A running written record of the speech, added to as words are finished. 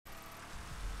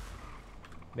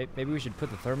Maybe we should put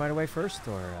the thermite away first,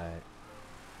 or...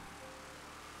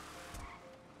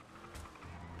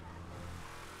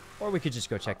 Or we could just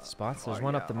go check the spots. There's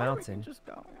one up the mountain. Just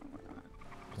go.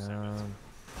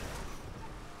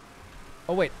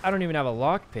 Oh wait, I don't even have a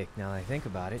lockpick now that I think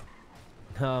about it.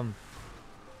 Well,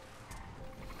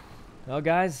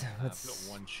 guys, let's... I've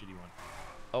got one shitty one.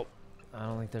 Oh, I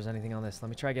don't think there's anything on this. Let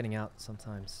me try getting out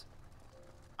sometimes.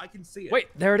 I can see it. Wait,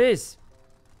 there it is.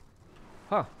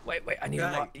 Huh? Wait, I need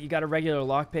a lock. You got a regular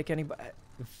lockpick, anybody?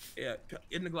 Yeah,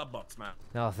 in the glove box, man.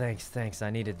 No, thanks. I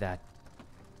needed that.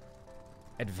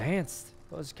 Advanced.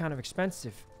 Well, it's kind of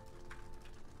expensive.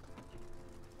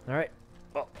 All right.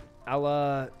 Well,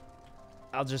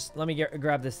 I'll just let me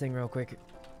grab this thing real quick.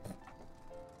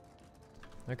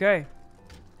 Okay.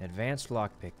 Advanced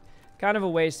lockpick. Kind of a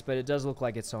waste, but it does look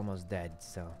like it's almost dead.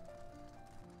 So.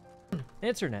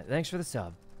 Internet. Thanks for the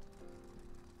sub.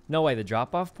 No way. The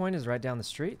drop-off point is right down the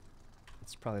street.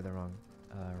 It's probably the wrong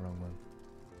one.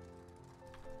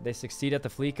 They succeed at the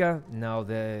Fleeka? No,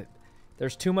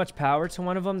 there's too much power to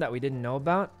one of them that we didn't know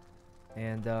about.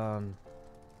 And,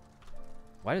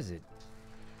 why does it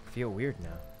feel weird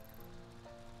now?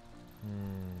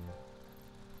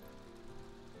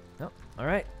 No,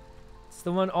 alright. It's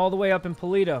the one all the way up in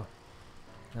Polito.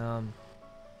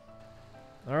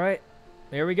 Alright.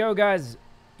 Here we go, guys.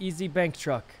 Easy bank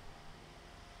truck.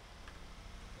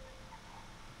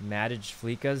 Matted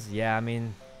Fleekas? Yeah, I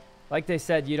mean, like they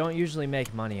said, you don't usually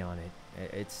make money on it.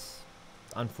 It's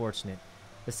unfortunate.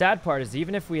 The sad part is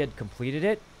even if we had completed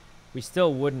it, we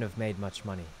still wouldn't have made much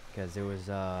money because it was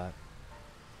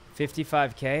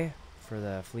 55k for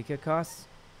the Fleeka costs.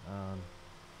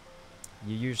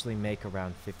 You usually make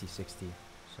around 50, 60.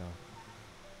 So,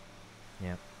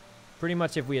 yeah. Pretty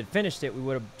much if we had finished it, we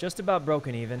would have just about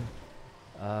broken even.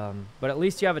 But at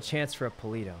least you have a chance for a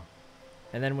Polito.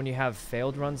 And then when you have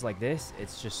failed runs like this,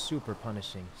 it's just super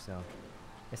punishing. So,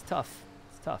 it's tough.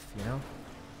 It's tough, you know?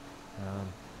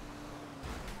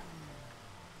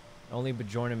 Only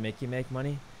Bajorn and Mickey make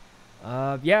money?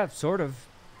 Yeah, sort of.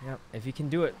 Yeah, if you can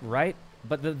do it right.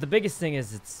 But the biggest thing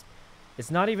is it's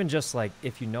not even just like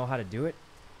if you know how to do it.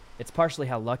 It's partially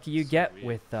how lucky you get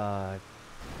with,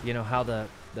 you know, how the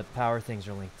power things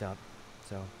are linked up.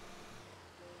 So.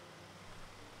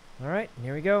 All right,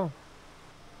 here we go.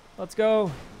 Let's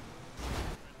go.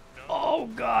 Oh,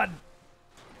 God.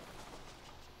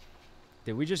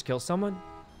 Did we just kill someone?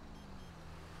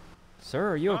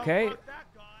 Sir, are you okay?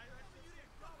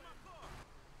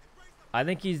 I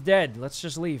think he's dead. Let's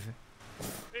just leave.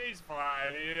 He's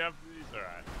fine. He's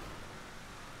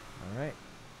alright.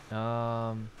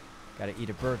 Alright. Gotta eat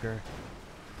a burger.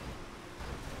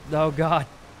 Oh, God.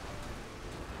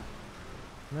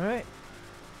 Alright.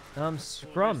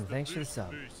 Scrum, thanks for the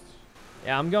sub.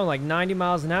 Yeah, I'm going like 90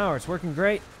 miles an hour. It's working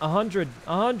great. 100.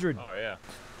 Oh, yeah.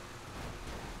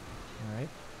 Alright.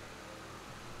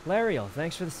 Lariel,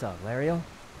 thanks for the sub. Lariel.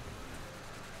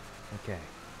 Okay.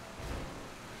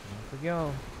 Off we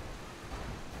go.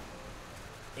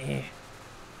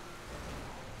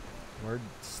 We're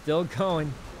still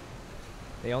going.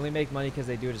 They only make money because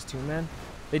they do it as two-man.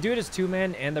 They do it as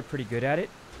two-man, and they're pretty good at it.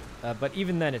 But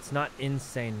even then, it's not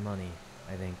insane money,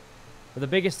 I think. But the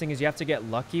biggest thing is you have to get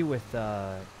lucky with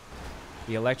the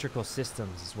electrical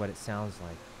systems, is what it sounds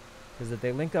like. Because if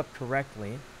they link up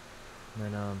correctly,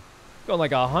 then going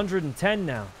like 110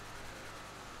 now.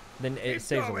 Then it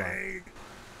saves a lot.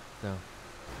 So,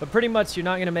 but pretty much you're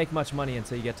not gonna make much money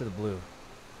until you get to the blue,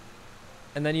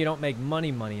 and then you don't make money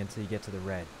until you get to the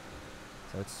red.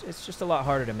 So it's just a lot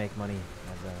harder to make money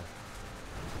as a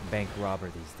bank robber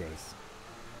these days.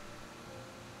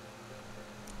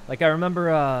 Like I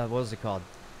remember, what was it called?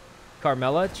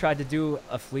 Carmela tried to do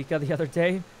a Fleeka the other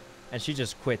day, and she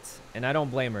just quit. And I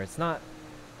don't blame her. It's not.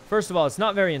 First of all, it's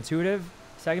not very intuitive.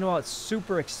 Second of all, it's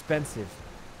super expensive.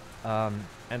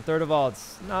 And third of all,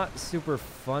 it's not super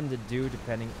fun to do,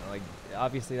 depending, like,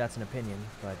 obviously that's an opinion,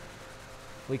 but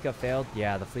Fleeka failed?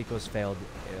 Yeah, the Fleekos failed.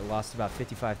 It lost about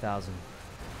 55,000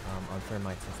 on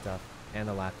thermites and stuff, and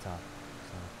the laptop.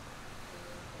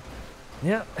 So.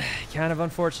 Yeah, kind of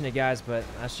unfortunate, guys, but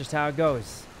that's just how it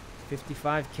goes.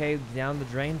 55k down the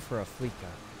drain for a Fleeka.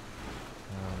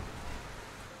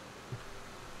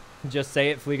 Just say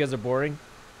it, Fleekas are boring.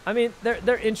 I mean,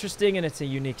 they're interesting and it's a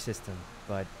unique system,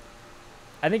 but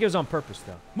I think it was on purpose,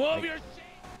 though. Move your shit!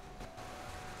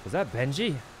 Was that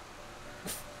Benji?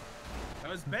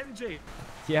 That was Benji.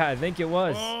 Yeah, I think it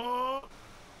was. Oh.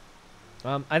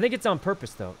 I think it's on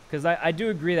purpose, though, because I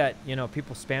do agree that, you know,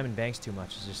 people spamming banks too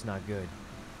much is just not good.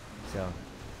 So,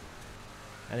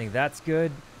 I think that's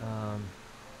good.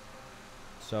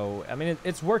 So, I mean,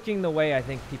 it's working the way I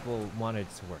think people wanted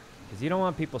it to work. because you don't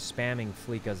want people spamming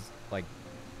Fleekas like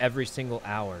every single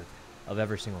hour of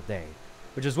every single day,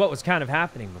 which is what was kind of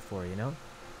happening before, you know?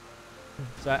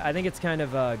 So I think it's kind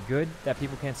of good that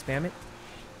people can't spam it.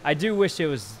 I do wish it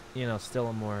was, you know, still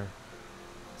a more,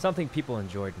 something people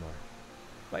enjoyed more.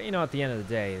 But, you know, at the end of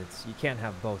the day, it's you can't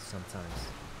have both sometimes.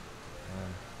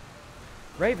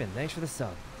 Raven, thanks for the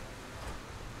sub.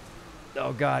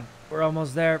 Oh, God. We're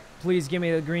almost there. Please give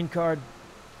me the green card.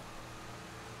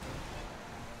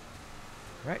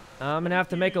 All right. I'm going to have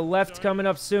to make a left coming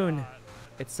up soon.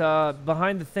 It's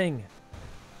behind the thing.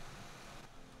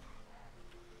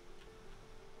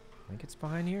 I think it's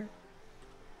behind here.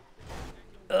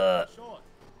 All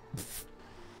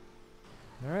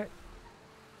right.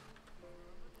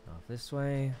 Off this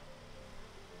way.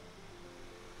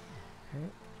 Okay.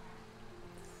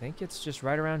 I think it's just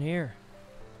right around here.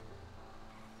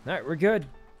 All right, we're good.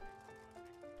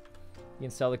 You can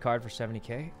sell the card for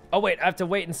 70K. Oh, wait, I have to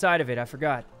wait inside of it. I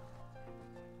forgot.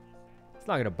 It's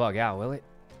not going to bug out, will it?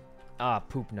 Ah,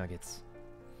 poop nuggets.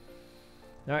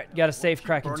 All right, got a safe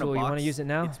cracking tool. You want to use it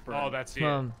now? Oh, that's it.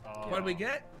 What do we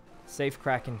get? Safe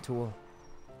cracking tool.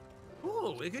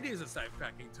 Ooh, we could use a safe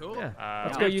cracking tool. Yeah,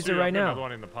 let's go use it right now. Another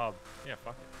one in the pub. Yeah,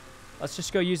 fuck it. Let's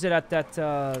just go use it at that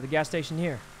the gas station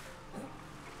here.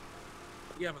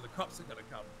 Yeah, but the cops are gonna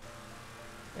come.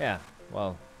 Yeah,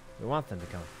 well, we want them to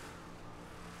come.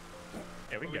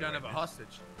 Yeah, We don't have a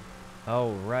hostage.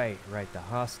 Oh, right, the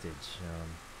hostage. Well,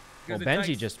 Because it Benji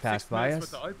takes just passed 6 by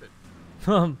minutes us. for it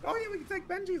to Um, open. Oh yeah, we can take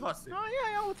Benji hostage. Oh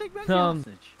yeah, we'll take Benji Um,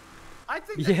 hostage. I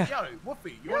think Yeah. that, yo,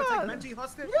 Woofy, you want to take Benji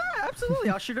hostage? Yeah, absolutely.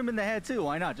 I'll shoot him in the head too.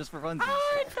 Why not? Just for fun. Yeah,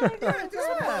 yeah,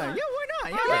 why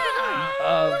not? Yeah,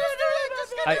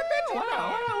 I- why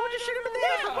not? We'll just shoot him in the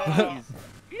head.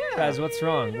 Yeah. guys, what's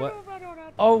wrong? What?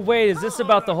 Oh, wait, is this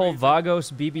about the whole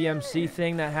Vagos BBMC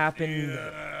thing that happened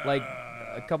like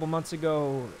a couple months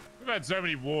ago? We've had so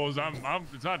many wars.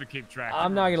 It's hard to keep track.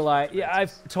 I'm not gonna lie. Yeah, I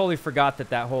totally forgot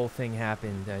that whole thing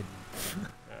happened.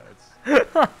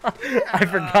 I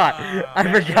forgot.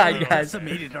 I forgot, guys.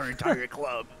 Decimated our entire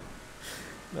club.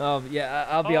 Yeah,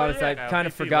 I'll be honest. yeah, I kind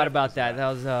of forgot about that. That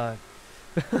was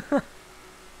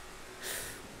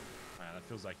Man, that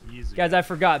feels like years ago. guys. I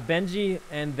forgot. Benji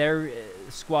and their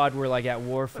squad were like at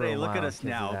war for But hey, a while. look at us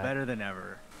because of now, that. better than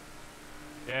ever.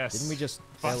 Yes. Didn't we just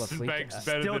fail a Busted fleet? banks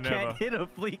better Still than can't ever. hit a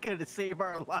Fleeka to save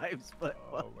our lives, but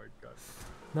Oh my god.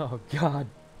 Oh God.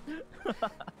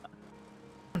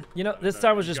 You know, this know,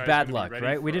 time was you just guys bad gonna be luck, ready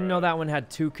right? We for, didn't know that one had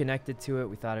 2 connected to it.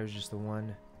 We thought it was just the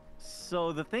one.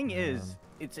 So the thing is,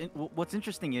 what's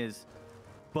interesting is,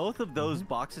 both of those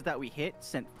boxes that we hit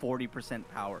sent 40%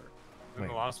 power. And the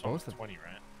Wait, last one was both of- 20,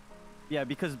 right? Yeah,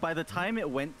 because by the time it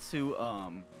went to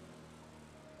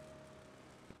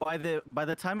by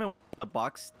the time the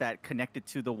box that connected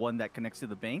to the one that connects to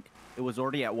the bank, it was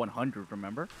already at 100.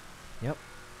 Remember? Yep.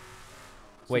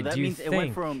 So Wait, that do you means think? it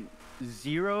went from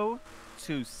 0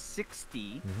 to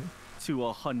 60 to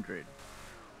 100.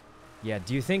 Yeah.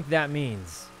 Do you think that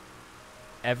means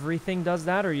everything does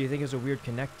that, or you think it's a weird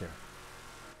connector?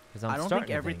 Because I don't think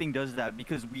everything does that,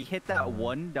 because we hit that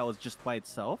one that was just by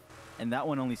itself, and that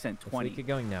one only sent 20. Keep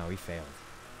going now. We failed.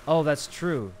 Oh, that's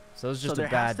true. So it's just so a there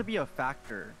bad. has to be a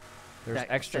factor. There's that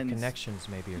extra sends- connections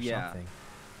maybe or Yeah. something.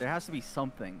 There has to be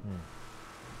something.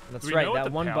 That's Do we right. know what That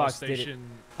the one power box did it. station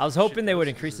I was hoping shit they would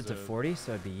does? increase it Is to a 40,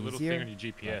 so it'd be little easier. thing on your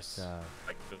GPS, but,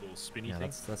 like the little spinny yeah,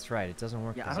 thing. that's right. It doesn't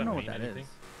work. Yeah, that I don't know way. what that anything? is.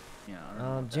 Yeah, I don't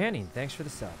know what that Janine, is. thanks for the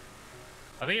sub.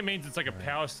 I think it means it's like a Right.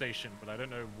 power station, but I don't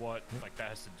know what like that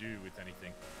has to do with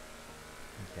anything.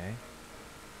 Okay.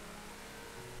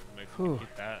 Maybe if Whew. we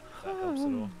hit that, if that helps at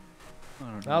all. I don't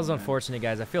That know, was man. unfortunate,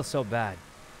 guys. I feel so bad.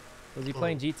 Was he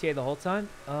playing GTA the whole time?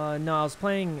 No, I was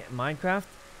playing Minecraft.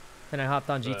 Then I hopped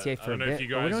on GTA I for a don't know bit. if you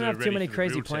but guys we don't are have too ready many for the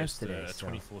crazy real plans test, today. So.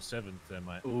 24/7 there,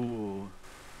 mate. Ooh.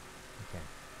 Okay.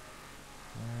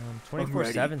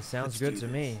 24/7 sounds good to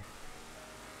me.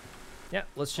 Yeah,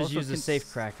 let's just Also, use the can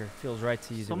safe cracker. Feels right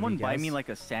to use Someone it. with you buy guys. me like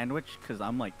a sandwich, because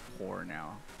I'm like poor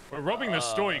now. We're robbing the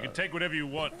store. You can take whatever you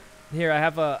want. Here, I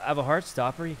have a heart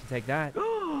stopper. You can take that.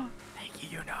 Thank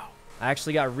you, YUNO. I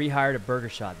actually got rehired at Burger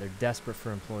Shot. They're desperate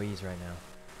for employees right now.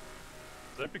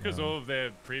 Is that because all of their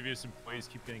previous employees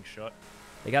keep getting shot?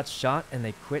 They got shot and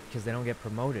they quit because they don't get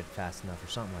promoted fast enough or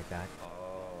something like that. Oh.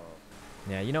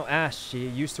 Yeah, you know Ash, she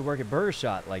used to work at Burger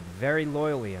Shot like very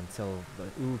loyally until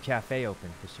the Ooh Cafe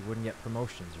opened because she wouldn't get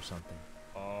promotions or something.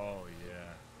 Oh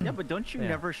yeah. Yeah, but don't you Yeah.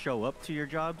 never show up to your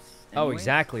jobs? Oh, anyways?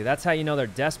 exactly. That's how you know they're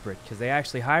desperate because they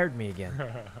actually hired me again.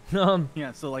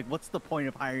 Yeah, so like, what's the point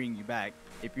of hiring you back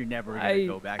if you're never gonna I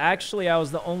go back? actually I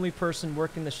was the only person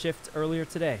working the shift earlier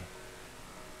today.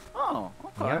 There? Oh,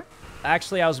 okay. Yep.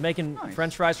 Actually, I was making Nice.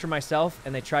 French fries for myself,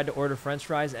 and they tried to order French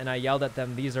fries, and I yelled at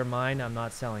them, "These are mine. I'm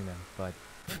not selling them." But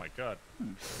Oh my god.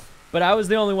 but I was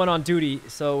the only one on duty,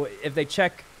 so if they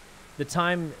check the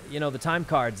time, the time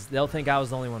cards, they'll think I was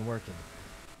the only one working.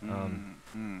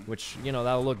 Which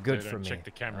that'll look good They for don't me. check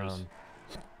the cameras.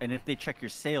 And if they check your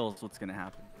sales, what's gonna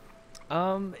happen?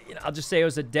 I'll just say it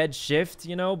was a dead shift,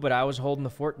 but I was holding the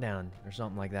fort down or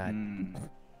something like that.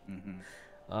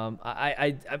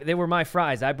 They were my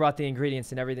fries. I brought the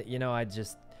ingredients and everything. I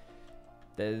just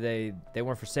they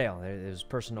weren't for sale. It was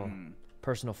personal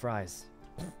fries.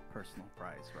 Personal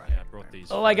fries, right? Yeah, I brought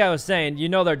these. Oh, like I was saying,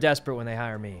 they're desperate when they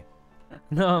hire me.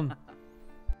 All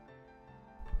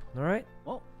right.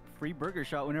 Well, free burger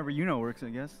shot whenever YUNO works, I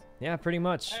guess. Yeah, pretty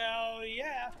much. Hell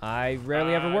yeah. I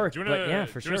rarely ever work, do you but wanna- yeah,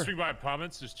 for do you wanna sure. swing by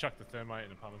apartments? Just chuck the thermite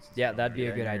in apartments. and Yeah, stuff. that'd be a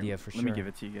Yeah, good here, idea for sure. Let me give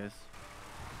it to you guys.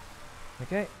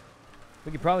 Okay.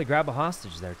 We could probably grab a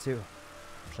hostage there too,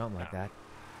 or something like that.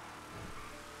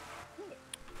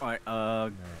 All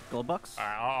right, gold bucks.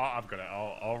 I've got it.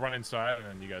 I'll run inside and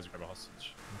then you guys grab a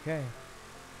hostage. Okay.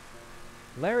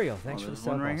 Lariel, thanks for the there's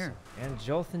one sub right also. here. And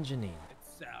Jolth and Janine.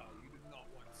 It's Sal. You do not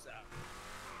want Sal.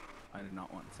 I did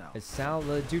not want Sal. Is Sal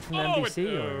the dude from the Oh, NBC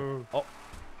it- or? Oh,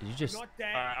 did you just? Not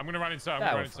that. Alright, I'm gonna run inside. That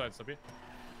I'm gonna was run inside, Subby.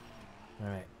 All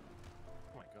right.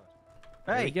 Oh my god.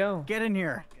 There Hey, we go. get in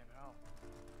here.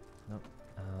 Nope.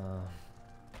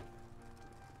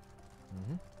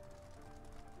 You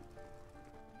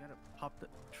gotta pop the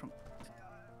trunk.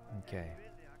 Okay.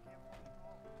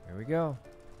 Here we go.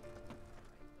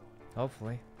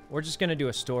 Hopefully. We're just gonna do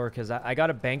a store because I got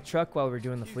a bank truck while we were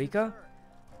doing the Fleeka,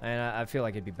 and I feel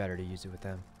like it'd be better to use it with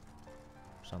them.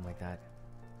 Something like that.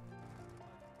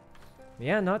 But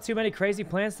yeah, not too many crazy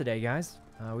plans today, guys.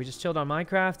 We just chilled on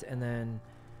Minecraft and then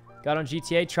got on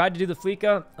GTA. Tried to do the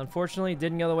Fleeka. Unfortunately,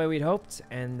 didn't go the way we'd hoped.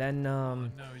 And then, No,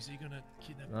 is he gonna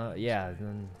kidnap me? yeah,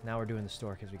 then now we're doing the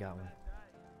store because we got one.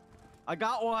 I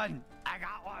got one. I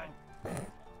got one.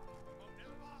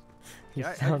 You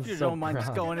Yeah, sound if you so don't mind just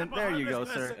proud. going in. There you go,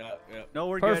 sir. Yep. No,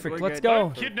 we're Perfect, good. We're let's good. go.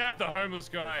 Kidnap the homeless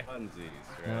guy. Funsies,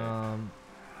 right?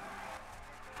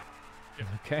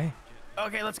 Okay.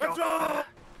 Okay, let's go.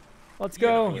 Let's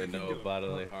go. Definitely no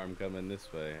bodily harm coming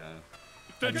this way, huh?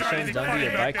 Don't Just try saying, anything don't funny be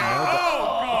a back bike there. now,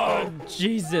 Oh god!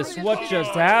 Jesus, what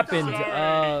just happened?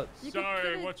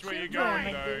 Sorry, watch where you're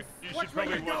going though. You should probably watch where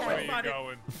you're going. You should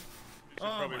Oh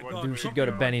probably my watch God. where We should go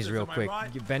to Benny's real Am I quick.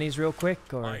 right? Get Benny's real quick,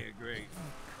 or I agree.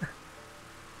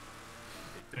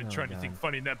 Don't Oh, try anything God.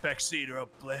 funny in that back seat or I'll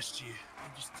blast you.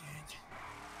 Understand?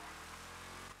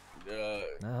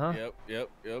 Yep.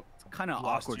 Kind of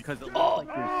Lost awkward you. because it looks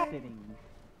like you're sitting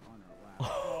on our lap.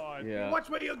 God. Yeah. Watch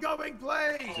where you're going,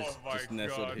 please. Oh my Just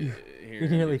nestled god. here. you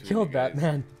nearly between killed you that guys.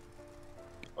 man.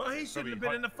 Well, he shouldn't have Probably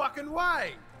been in the fucking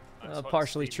way. That's hot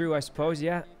Partially steam. true, I suppose.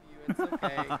 Yeah.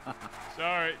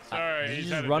 Sorry. Did you he's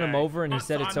just had a run him day. over and he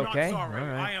said it's I'm okay? Not sorry. All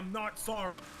I right. am not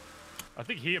sorry. I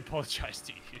think he apologized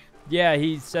to you. Yeah,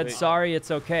 he said Wait. sorry,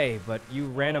 it's okay, but you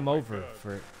ran him my over God.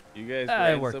 for. You guys It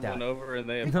ran worked someone out. over and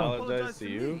they No. apologized to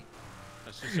you?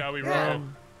 That's just how we Yeah. roll.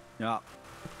 Yeah.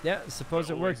 Yeah, suppose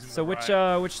it Always worked. in So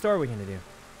the which store are we gonna do?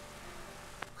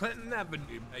 Clinton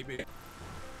Avenue, baby.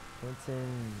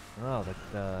 Clinton. Oh,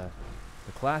 the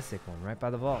classic one, right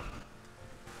by the vault.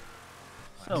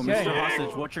 So, Okay. Mr.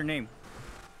 Hostage, what's your name?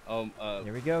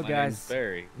 Here we go, my guys. name's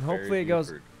Barry. And hopefully Barry it goes-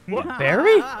 Buford. What,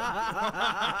 Barry? Okay,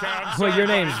 I'm Well, sorry, your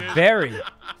name's guys. Barry.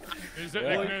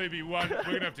 There can only be one. We're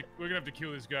gonna have to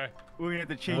kill this guy. We're gonna have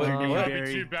to change What? your name, There'll What? be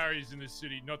Barry. two Barrys in this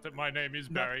city. Not that my name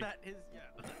is Not Barry. that is-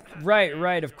 yeah.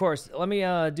 Right, of course. Let me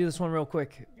do this one real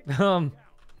quick. Oh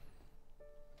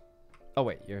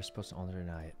wait, you're supposed to only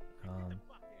deny it.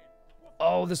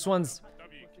 Oh, this one's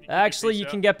actually you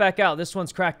can get back out. This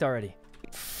one's cracked already.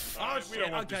 Oh, We don't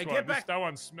shit. want Okay, this get one. back. That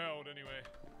one smelled anyway.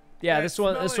 Yeah, Yeah, this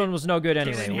smell one it. was no good Get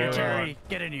anyway. in here, We'll, Terry.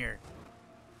 Get in here.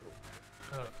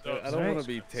 I don't Alright. want to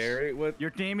be Terry. What?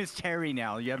 Your name is Terry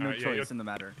now. You have no Yeah, you're- choice in the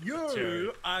matter. You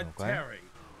Terry. are Terry.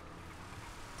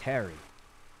 Terry.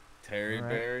 Terry Alright.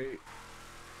 Barry?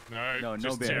 No, no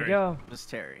just Barry. There Terry. you go. Just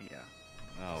Terry, yeah.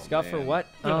 Oh, Scuff for man.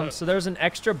 what? So there's an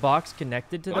extra box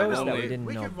connected to Why those not? that we we didn't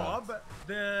We know can about. rob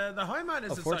the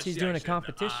homeowners Oh, Fortsy's doing a Association,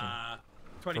 competition.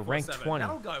 24/7. rank 20.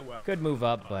 That'll go well. Could move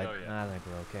up, but hell yeah. I think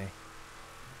we're okay.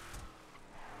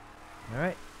 All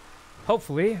right.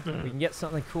 Hopefully we can get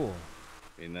something cool.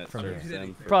 I mean, that From serves here.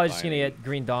 them for Probably just gonna finding, get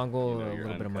green dongle, you know, a your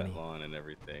little bit of uncut money. lawn and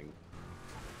everything.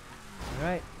 All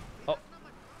right. Oh,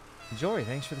 Jory,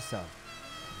 thanks for the sub.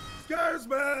 Excuse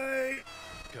me.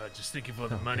 God, just thinking of all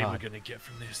the Oh, money God. we're gonna get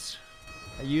from this.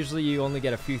 Usually you only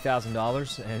get a few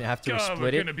 $1,000s, and after we God,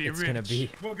 split it, we're gonna be it's gonna rich. be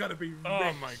We're gonna be rich.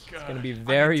 Oh my god. it's gonna be I can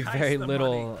very taste very the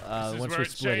little This is once where we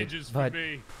it split it. changes for But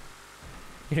me.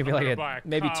 it's gonna be I'm like gonna buy a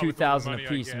maybe car with all the 2,000 a money I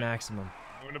piece get. maximum.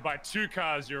 I'm gonna buy 2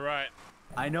 cars. You're right.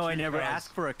 I know I never cars.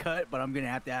 asked for a cut, but I'm gonna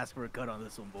have to ask for a cut on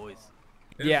this one, boys.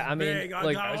 Yeah, I mean, big, I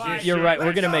like got like you're it. right.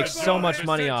 We're gonna make Let's so go. much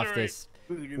money off Century. this.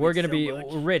 We're gonna be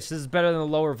rich. This is better than the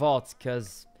lower vault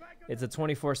because it's a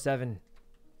 24/7.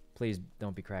 Please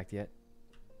don't be cracked yet.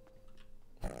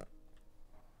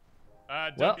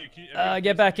 Well,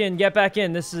 get back in. Get back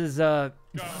in. This is Next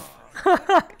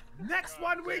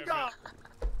one we got.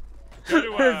 Go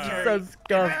to, so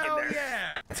scuffed. Hell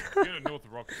yeah. go to North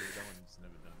Rockville. That one's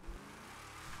never done.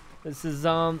 This is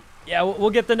yeah. We'll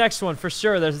get the next one for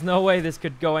sure. There's no way this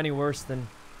could go any worse than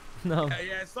no.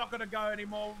 Yeah, it's not gonna go any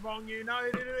more wrong, you know.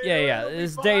 Yeah. It'll be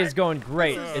This day is fine. going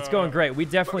great. It's going great. We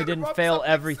definitely gonna didn't rob fail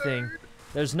something everything. soon.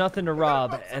 There's nothing to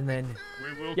rob, and then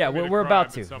We will yeah, commit a we're crime about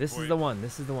at to. some This is point. the one.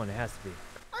 This is the one. It has to be.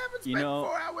 I haven't You spent know-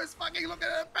 4 hours fucking looking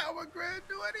at a power grid,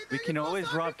 do anything. We can It's always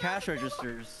not rob gonna cash happen.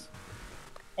 registers.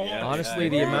 Yeah, Honestly, yeah,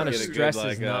 the you amount of get a good, stress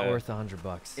like, is not worth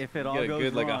 $100. If it You all get a goes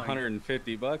good like wrong.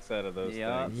 150 bucks out of those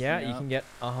Yeah. things. Yeah, you Yeah. can get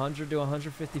 100 to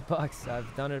 150 bucks.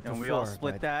 I've done it before. And we all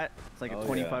split but that. It's like a Oh, yeah.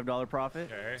 $25 profit.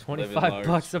 Okay. 25 large,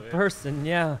 bucks a yeah. person.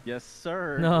 Yeah. Yes,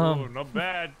 sir. No. Oh, not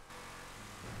bad.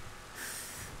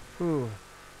 Ooh.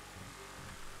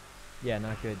 Yeah,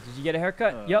 not good. Did you get a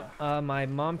haircut? Yep. My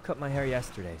mom cut my hair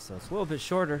yesterday, so it's a little bit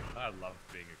shorter. I love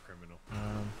being a criminal.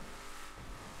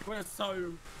 We're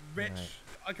so rich. Right.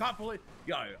 I can't believe.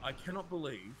 Yo, I cannot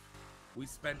believe we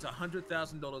spent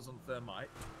 $100,000 on thermite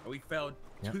and we failed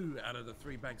Yep. 2 out of the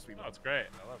 3 banks we Oh, won. it's great.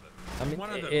 I love it. I mean, One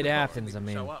of them it the cops happens. I didn't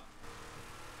mean, show up.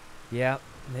 yeah,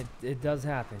 it does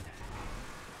happen.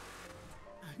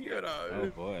 You know. Oh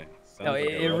boy. No, Sounds like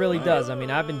it a rough really night. does. I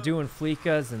mean, I've been doing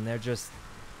fleecas, and they're just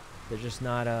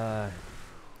not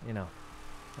you know,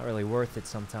 not really worth it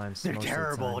sometimes. They're most of the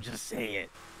terrible. time. Just say it.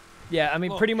 Yeah, I mean,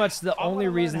 Look, pretty much the I only wanna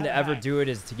learn reason how to to ever hack. do it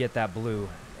is to get that blue.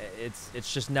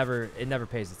 It's just never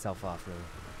pays itself off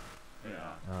really.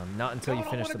 Yeah. Not until you I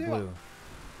finish the wanna do it. blue.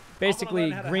 Basically,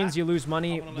 learn how to greens hack. you lose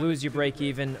money, I wanna learn blues to you do break blue.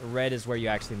 even, red is where you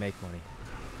actually make money.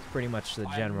 It's pretty much the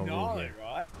general rule here.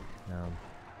 Right?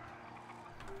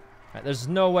 Alright, there's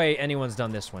no way anyone's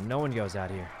done this one. No one goes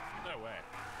out here. No way.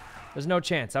 There's no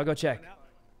chance. I'll go check.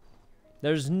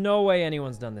 There's no way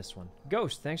anyone's done this one.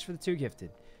 Ghost, thanks for the 2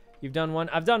 gifted. You've done one.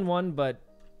 I've done one, but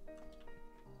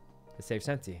the safe's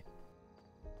empty.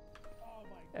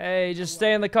 Hey, just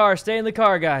stay in the car. Stay in the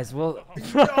car, guys. We'll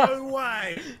No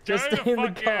way. just Go stay to in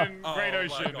the car. fucking Oh Great my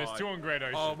Ocean. There's God. 2 on Great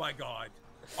Ocean. Oh my god.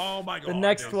 Oh my god. The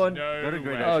next There's one. No Go to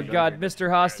Great way. Oh Ocean. God, Mr.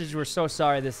 Hostage, we're so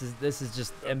sorry. This is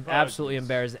just absolutely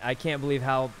embarrassing. I can't believe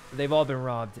how they've all been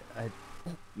robbed.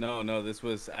 No, this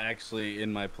was actually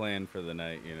in my plan for the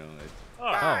night. You know,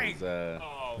 Oh. Bang! it was,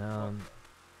 Oh.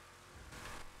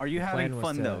 Are you The having plan was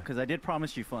fun to- though? Because I did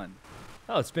promise you fun.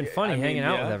 Oh, it's been funny I mean, hanging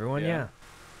out with yeah, everyone. yeah.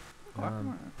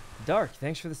 Yeah. Dark,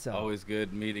 thanks for the sub. always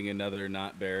good meeting another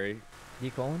not Barry. D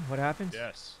colon, what happened?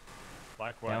 Yes.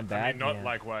 Likewise. Down I bad? mean, not Yeah.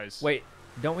 likewise. Wait,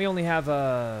 don't we only have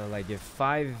like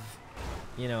 5,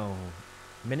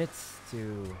 minutes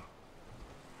to?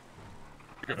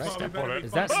 Go Right. step on it.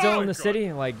 Is that Oh still in my the God.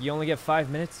 city? Like you only get 5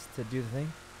 minutes to do the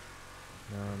thing?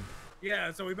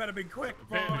 Yeah, so we better be quick.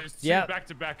 Man, there's 2 Yeah.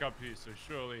 back-to-back up here, so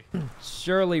surely.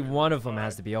 Surely one of them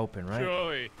has to be open, right?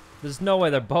 Surely. There's no way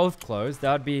they're both closed.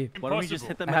 That would be Why don't we just Impossible.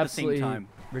 hit them at the absolutely same time?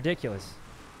 ridiculous.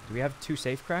 Do we have 2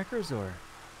 safe crackers or?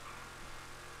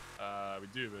 We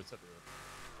do, but it's at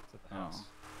the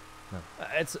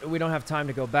house. We don't have time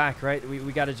to go back, right? We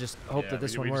got to just hope Yeah, that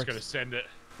this we one just works. gotta send it.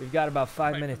 We've got about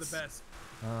 5 Wait for the minutes. best.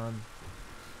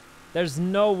 There's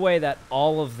no way that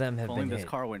all of them have If only been this hit.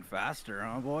 car went faster,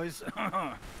 huh, boys?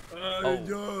 I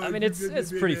mean,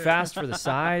 it's pretty fast for the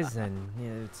size,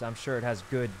 and I'm sure it has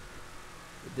good.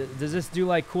 Does this do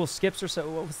like cool skips or so?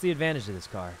 What's the advantage of this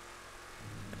car?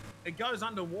 It goes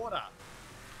underwater.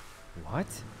 What?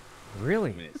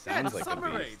 Really? I mean, it Yeah, sounds it's like a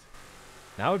submarine. beast.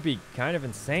 That would be kind of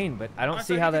insane, but I don't I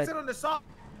see said how you that. can sit on the side.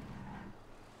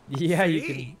 Yeah, you See?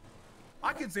 can.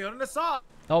 I can see it on the side.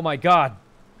 Oh my God!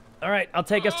 All right, I'll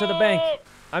take us to the bank.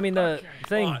 I mean the Okay.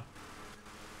 thing.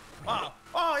 What?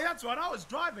 Oh, yeah, that's right. I was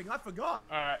driving. I forgot.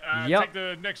 Alright, Yep. take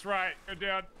the next right. Go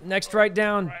down. Next right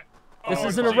down. Right. This Oh,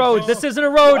 isn't a Jesus. road. This isn't a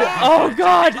road. Oh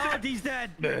God! Oh, he's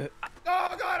dead.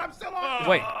 Oh, God, I'm still on.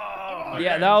 Wait. Oh,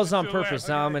 Yeah, okay, that was on still there. purpose.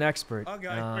 I'm an expert. Okay.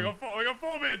 We got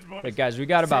 4 minutes, boys. Wait, guys, we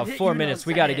got about hit 4 YUNO, minutes.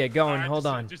 We say got to it. get going. Alright, Hold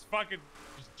just, on.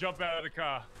 Just jump out of the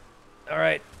car. All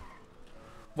right.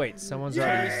 Wait, someone's Stay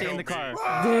already. in the car.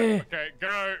 Eh, Okay,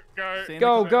 go. Stay in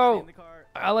Go, the car. go. Stay in the car.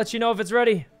 I'll let you know if it's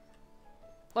ready.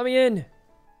 Let me in.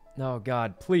 Oh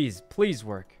God, please, please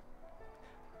work.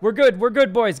 We're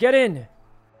good, boys. Get in.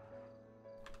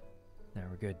 Now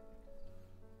we're good.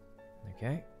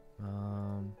 Okay.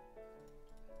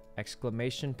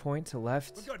 Exclamation point to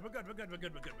left. We're good. We're good. We're good. We're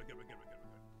good. We're good. We're good. We're good.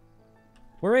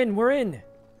 We're in. We're in.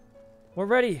 We're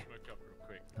ready. Look up real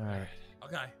quick. All right.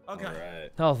 Okay. Okay. All right.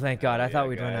 Oh, thank God. I thought Yeah,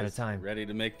 we'd run out of guys, time. Ready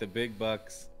to make the big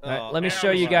bucks. All right, Oh, let me yeah,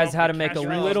 show you we guys saw how to the make a cash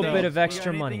little register. bit of You got extra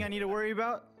anything money. I need to worry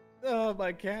about? oh,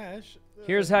 my cash.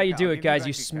 Here's how you Okay, do I'll it, give you guys. back You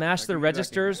your cash. smash I'll the give you back your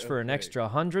registers cash. for an Okay. extra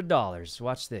 $100.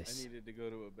 Watch I this. needed to go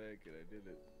to a bank and I did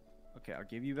it. Okay, I'll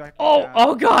give you back. Oh, cash.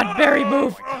 oh God, Barry,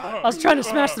 move! I was trying to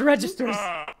smash the registers.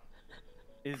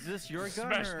 Is this your gun?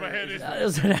 Smashed or my head is in. It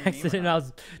was an accident. I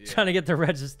was trying to get the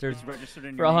registers It's registered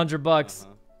in for your name? $100.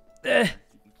 Eh. You can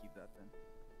keep that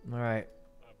then. All right.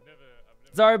 I've never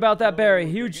Sorry about that, Barry. Oh,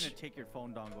 they're Huge gonna take your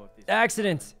phone dongle if they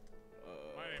accident.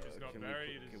 My name is not can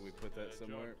Barry, it can is, we put that John.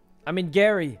 somewhere? I mean,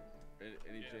 Gary.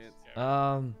 Any Yes, chance?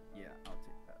 yeah. Yeah, I'll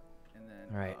take that. And then.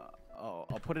 All right.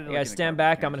 I'll put it. You like, guys in a stand garbage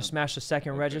back. can I'm or gonna something. smash the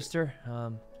second Okay. register.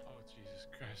 Oh, Jesus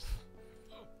Christ.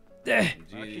 Eh.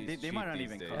 Actually, they Jeez, might not cheap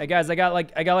even these come. Hey guys, I got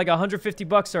like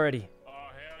 $150 already. Oh, hell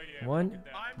yeah. One. Look at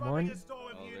that. I'm One. robbing a store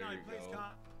with Oh, you there now. you Please go. can't.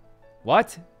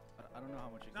 What? I don't know how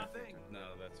much. Exactly. Nothing. No,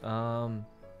 that's fine.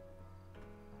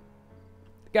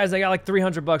 Guys, I got like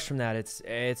 $300 from that.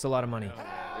 It's a lot of money.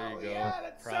 There you go.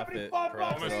 Profit. Almost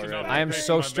Profit enough. already. I am Pay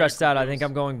so my stressed medical out. I think bills.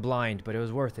 I'm going blind, but it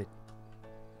was worth it.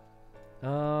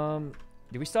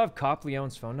 Do we still have Cop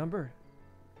Leon's phone number?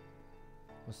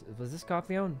 Was this Cop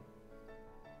Leon?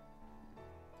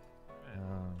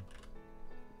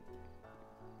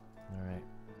 All right.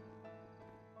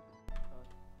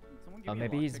 Someone give me a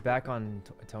Maybe lock he's pick back real on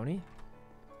Tony.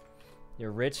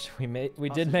 You're rich. We did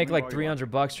Hostage, make let me like borrow your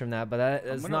 $300 from that, but quick.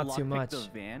 that's I'm gonna not too lockpick much. The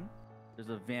van. There's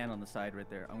a van on the side right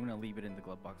there. I'm gonna leave it in the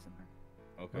glove box in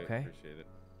there. Okay. Okay. Appreciate it.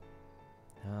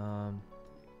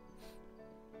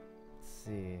 Let's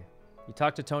see. You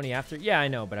talked to Tony after? Yeah, I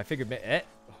know, but I figured. Oh,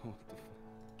 what the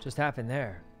fuck? Just happened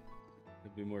there.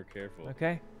 Be more careful.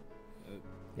 Okay.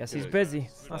 Yes, he's Could've busy.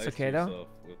 That's sliced okay though. yourself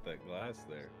with that glass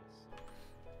there.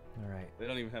 All right. They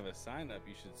don't even have a sign up.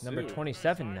 You should sue. Number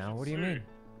 27 now. What do you mean?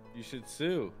 You should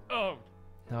sue. Oh,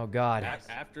 Oh God.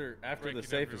 After the Breaking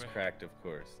safe is everywhere. cracked, of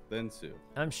course. Then sue.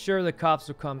 I'm sure the cops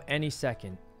will come any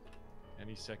second.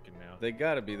 any second now. They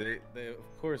gotta be. They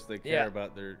of course they care Yeah.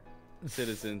 about their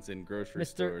citizens in grocery Mr.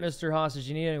 stores. Mr. Hostage,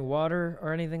 you need any water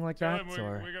or anything like Tell that? him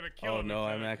Or we're gonna kill Oh him no,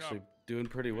 if I'm they actually come. doing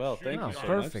pretty well. Thank Oh, you so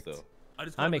perfect. much, though. I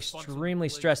just got I'm a response from the extremely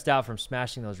police. stressed out from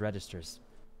smashing those registers.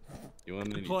 You want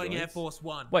me to Deploying Air joints? Force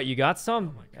One. What, you got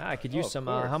some? Yeah, I could use of some.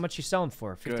 course. How much you sell them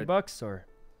for? Good. $50 or?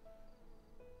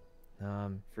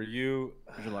 For you,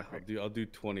 Here's your luck, Rick. I'll do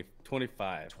 20,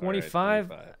 25. 25?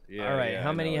 25. Yeah, All right. yeah, how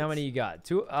I many? know How many it's- you got?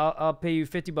 Two. I'll pay you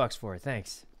 $50 for it.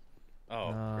 Thanks.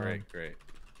 Oh, great, great.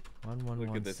 Look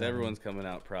at this. 1117. Everyone's coming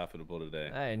out profitable today.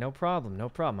 Hey, no problem. No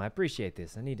problem. I appreciate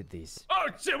this. I needed these. Oh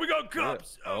shit, we got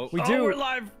cops. Oh. We do. We're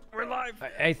live. We're live.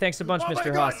 Hey, thanks a bunch, Oh my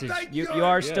Mr. God, Hostage. thank You you.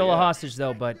 are Yeah, still a yeah. hostage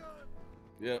though, but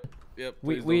Yep.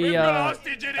 we please we don't- We've got a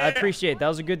hostage in I here. appreciate that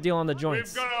was a good deal on the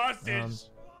joints. We've got a hostage.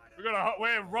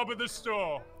 We're robbing the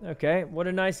store. Okay, what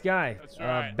a nice guy. That's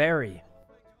right. Barry.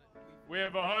 We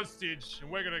have a hostage, and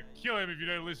we're gonna kill him if you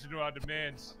don't listen to our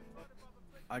demands.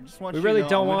 I just want We you really to know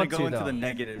don't I'm gonna want go to, into though. the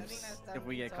negatives if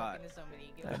we get caught.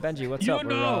 Benji, what's You up?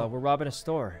 know. We're robbing a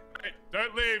store. Hey,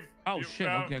 don't leave. Oh You- shit!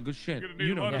 Okay, good shit. you're gonna need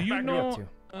You a know, lot do of you backup.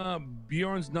 know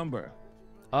Bjorn's number?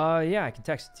 Yeah, I can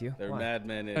text it to you. They're Why?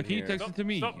 madmen in Can you here. text it to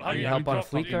me? Stop. Need Yeah, help on talk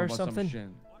to Fleeca you or about some something? shit.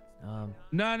 No.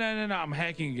 No. I'm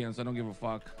hacking again, so I don't give a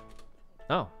fuck.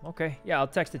 Oh, okay. Yeah, I'll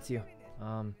text it to you.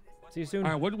 See you soon.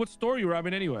 All right, what store are you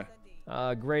robbing anyway?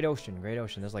 Great Ocean.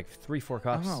 There's like 3-4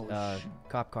 cops, Oh, shit.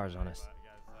 cop cars on us.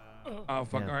 Oh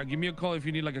fuck! Yeah. All right, give me a call if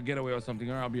you need like a getaway or something.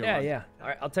 Or I'll be Yeah, alright. yeah. All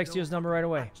right, I'll text you his number right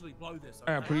away. Actually blow this.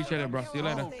 All right, appreciate it, bro. See you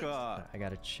later. Oh god. I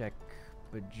gotta check.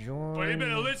 Well, you better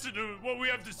Bajoin. listen to what we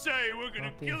have to say. We're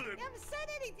gonna Copy. kill him. You haven't said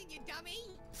anything, you dummy.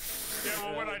 Yeah,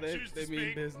 well, when I They choose to mean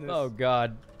speak. business. Oh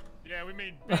God. Yeah, we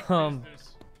mean big Um,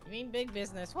 business. You mean big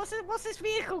business? What's this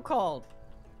vehicle called?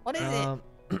 What is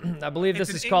it? I believe this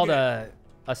It's is an called ingot.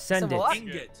 a send it. what?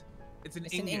 Ingot. It's an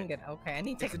It's an ingot. ingot. Okay, I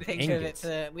need to It's take a an picture of ingot.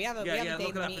 it. We have a Yeah, daily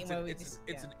look it up. meeting where we just.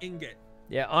 It's an ingot.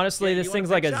 Yeah, honestly, Yeah, this you thing's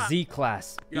want like that a shot? Z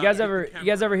class. Yeah, You guys get the ever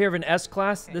camera. hear of an S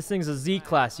class? This thing's a Z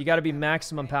class. You got to be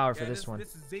maximum power for Yeah, this one.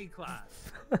 This is Z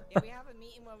class. Yeah, we have a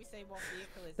meeting where we say what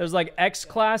vehicle is. There's like X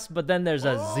class, but then there's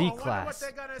a Oh, I Z wonder class. What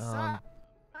they're gonna say.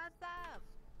 What's up?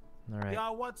 All right.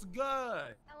 Yo, what's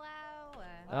good?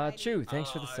 Hello. Chew,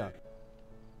 thanks for the sub.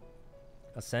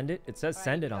 I'll send it. It says Alright,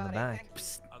 send you it on the got it. back.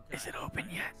 Thank you. Is it open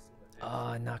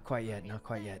yet? Not quite yet. Not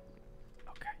quite yet.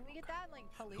 Can we get that in, like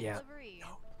police Yeah. delivery?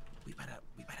 We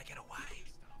better get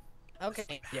away.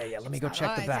 Okay. Yeah, let me go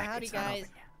check the back. Howdy, guys.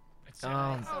 It's So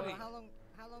how long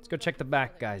Let's go check the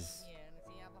back, guys.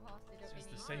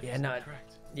 Yeah, not.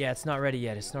 Yeah, it's not ready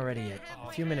yet. It's not ready yet.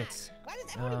 A few minutes. Why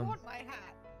does everyone want my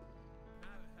hat?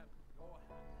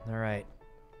 All right.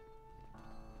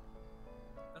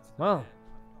 Well.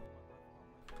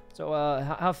 So,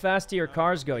 how fast do your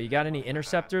cars go? You got any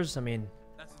interceptors? I mean,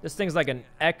 this thing's like an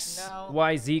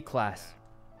XYZ class.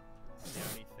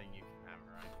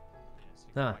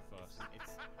 Huh.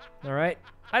 All right.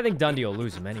 I think Dundee will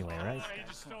lose him anyway, right?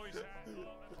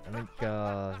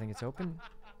 I think it's open.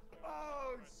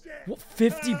 What,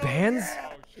 50 bands?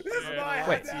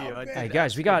 Wait, hey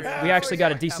guys, we actually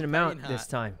got a decent amount this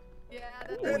time. Yeah,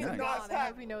 that's gone. I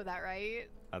hope you know that, right?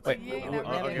 Wait,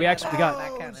 we got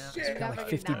like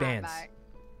 50 bands.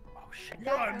 Oh shit.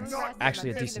 That's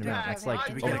actually a decent amount. That's like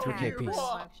over 3K piece.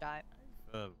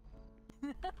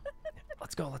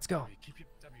 Let's go.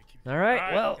 All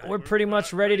right, well, we're pretty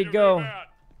much ready to go.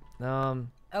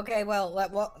 Okay, well,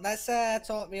 let's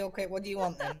talk real quick. What do you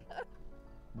want then?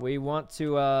 We want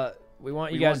you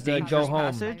guys to go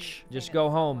home. Just go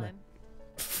home.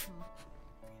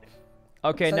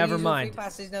 Okay, So never usual mind. free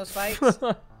passes, no spikes?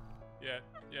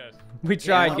 Yes. We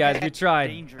tried, guys. We tried.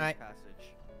 Dangerous Right. passage.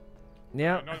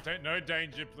 Yeah. No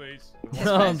danger, please.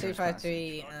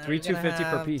 253. 3250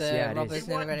 per piece. Yeah, it is.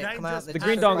 The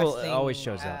green dongle always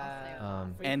shows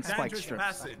up. And spike Dangerous strips.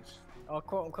 passage. Or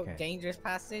quote-unquote Okay. dangerous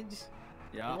passage?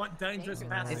 Yeah. We want dangerous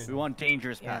passage. We want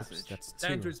dangerous Yeah. passage. That's 2.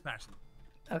 Dangerous passage.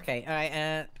 Okay,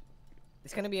 alright,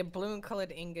 it's gonna be a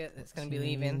balloon-colored ingot that's gonna be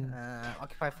leaving.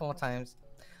 Occupy 4 times.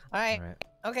 Alright, All right.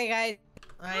 okay, guys.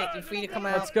 Alright, you're free to come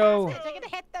out. Let's go. They're gonna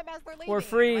hit them as they're leaving. We're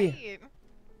free. Right?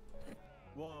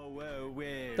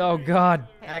 Whoa. Oh God.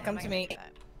 Alright, come to me.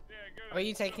 Or are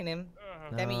you taking him?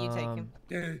 Demi, you take him.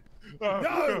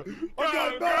 No!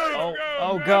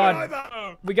 Oh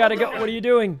God. We gotta go. What are you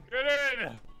doing? Get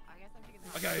in!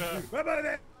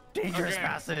 Okay. Dangerous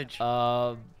passage.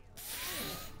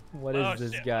 What is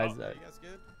this, shit. guys?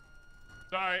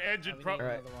 Sorry, engine problem.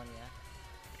 All right.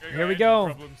 Yeah. Here we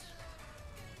go.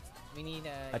 We need,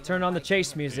 I turned on the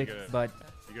chase music, You gotta- but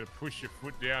You gotta push your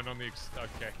foot down on the.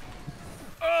 Okay.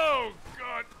 Oh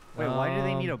God! Wait, why do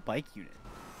they need a bike unit?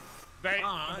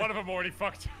 One of them already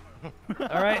fucked. all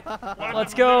right. One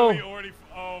Let's of them go. literally Already,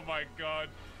 oh my God.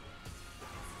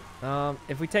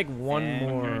 If we take one And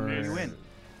more, you win.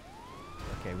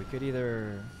 Okay, we could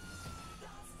either.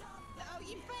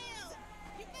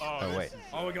 Oh wait.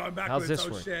 Oh, we're going backwards. How's this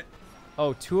oh work? shit.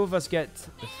 Oh, 2 of us get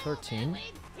the 13.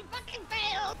 You fucking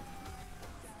failed!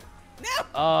 No!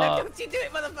 Don't you do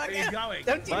it, motherfucker! Where are you going?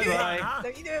 Don't you do Bye-bye. it!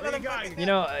 Don't you do it, Where you motherfucker! going? You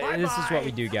know, this is what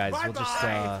we do, guys. We'll just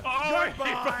Bye-bye. Oh,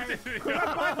 Goodbye.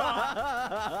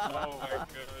 Oh my God.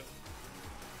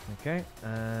 Okay,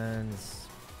 and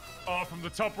Oh, from the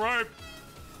top rope.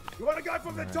 You want to go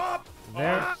from the top?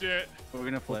 there. Oh shit. We're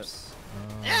gonna flip.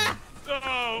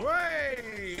 Oh.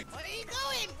 Wait. Where are you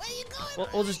going? Where are you going?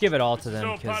 We'll just give it all to them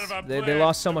Still part because of our they plan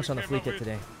lost so that much we on the came up Fleeca with.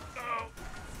 today. Oh.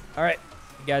 All right,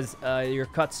 guys, your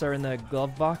cuts are in the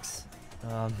glove box.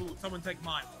 Ooh, someone take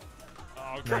mine.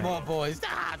 Oh, Come on, boys.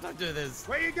 Don't do this.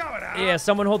 Where you going, Al? Yeah,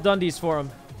 someone hold Dundee's for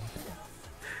them.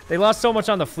 They lost so much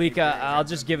on the Fleeca. I'll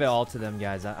just give it all to them,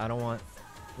 guys. I don't want,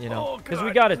 you know, because we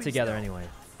God, got it please together no. anyway.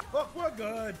 Look, we're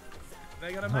good.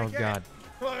 They gonna Oh make it. God.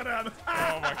 Look at them.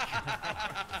 Oh my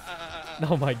God.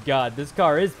 Oh my God, this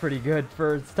car is pretty good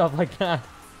for stuff like that.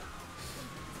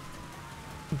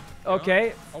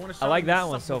 Okay, wanna I show like you that the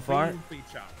one so far. submarine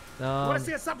feature. You wanna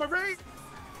see a submarine?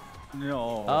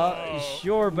 No.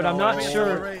 Sure, but I'm not No.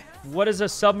 sure. What is a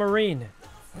submarine?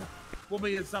 We'll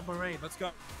be in submarine. Let's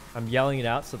go. I'm yelling it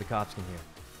out so the cops can hear.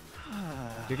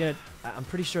 You're gonna. I'm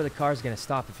pretty sure the car's gonna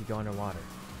stop if you go underwater.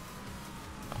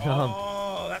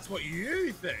 Oh, that's what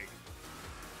you think.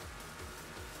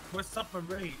 We're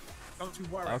submarine. Don't you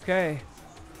worry. Okay.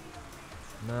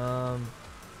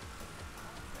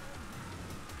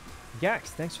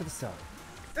 Gax, thanks for the sub.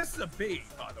 This is a B,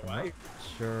 by the way.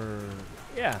 Sure.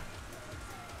 Yeah.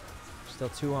 Still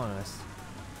 2 on us.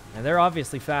 And they're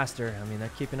obviously faster. I mean, they're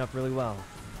keeping up really well.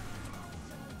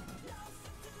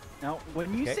 Now,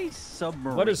 when you Okay. say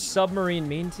submarine, What does submarine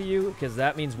mean to you? Because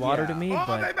that means water to me, Oh,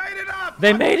 but... they made it up! They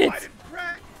I'm made it! quite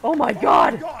impressed. Oh my Oh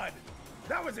God! my God!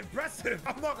 That was impressive.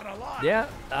 I'm not gonna lie.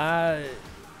 Yeah,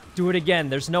 do it again.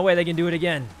 There's no way they can do it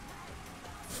again.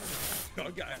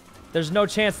 Okay. There's no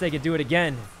chance they could do it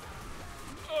again.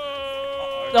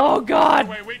 Oh. Oh God!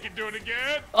 Wait, we can do it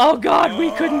again. Oh God, we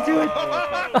couldn't do it!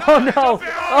 Oh no!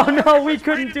 Oh no, we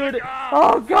couldn't do it!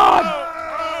 Oh God!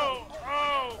 Oh.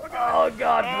 Oh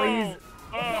God, please!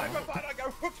 Oh. Fine, I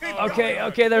go.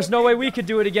 Okay, there's no way we could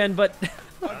do it again, but...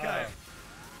 Okay.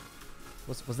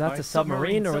 Was that the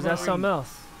submarine, or was that something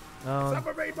else?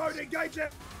 Submarine mode, engage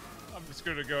it. I'm just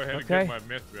gonna go ahead and Okay. get my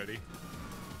myth ready.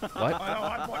 What? I know,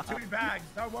 I've got 2 bags.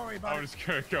 Don't worry about I'm it. just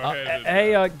gonna go ahead and...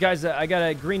 Hey, guys, I got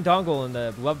a green dongle in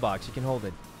the glove box. You can hold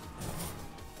it.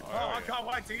 Oh, I can't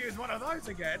wait to use one of those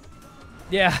again.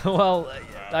 Yeah, well,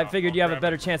 I figured you have a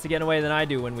better chance of getting away than I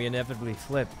do when we inevitably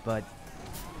flip, but...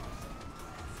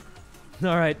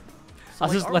 Alright. So, I'll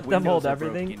like, just our let them hold windows are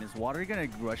everything. broken. Is water gonna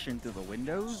rush into the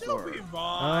windows? She'll Or? be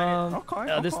fine.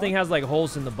 Okay, This thing has like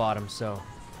holes in the bottom, so...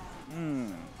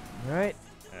 Alright.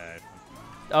 Alright.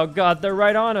 Oh god, they're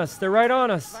right on us. They're right on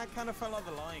us. That kind of felt like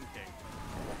the Lion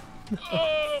King.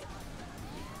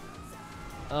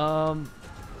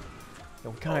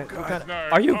 What kind of... No.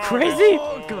 Are you crazy?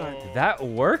 Oh, God. That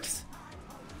works?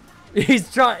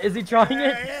 He's trying... Is he trying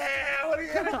it? Yeah, what are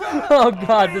you gonna do? Oh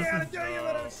god, this What is... are you gonna do, you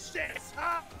little shit?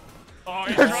 Huh? Oh,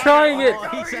 he's They're trying it.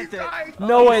 He sent it.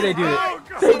 No way they do it.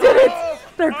 They did it!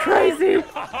 They're crazy!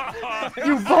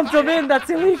 You bumped them in, that's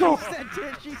illegal! She sent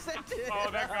it. She sent it. Oh,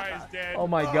 that guy is dead. Oh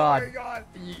my god.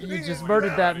 You just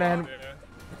murdered that man.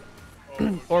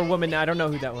 Or woman, I don't know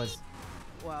who that was.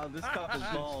 Wow, this cop is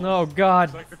balls. Oh god.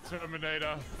 It's like the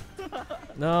Terminator.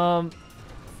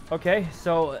 Okay,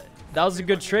 so that was a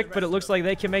good trick, but it looks like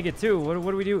they can make it too. What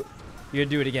do we do? You gotta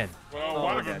do it again. Well,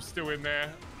 one of them's still in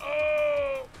there.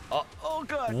 Oh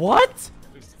god. What?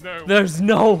 No. There's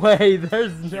no way.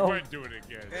 There's She no. won't do it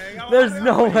again. There's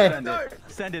no way.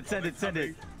 Send it. Send it. Send it.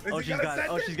 Is Oh, he she's gonna got it.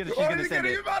 send Oh, it? she's gonna Already send it.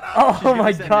 getting him out. Oh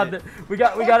my send god. it. We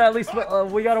gotta at least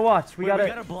we gotta watch. We Wait, gotta. we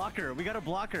gotta block her. We gotta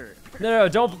block her. No,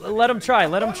 don't let them try.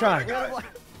 Let them try.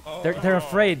 Oh, They're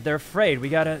afraid. They're afraid. We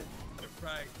gotta.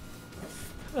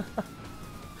 Hey,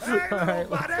 Alright,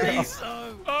 little buddy.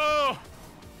 Oh!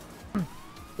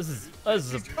 This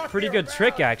is a pretty good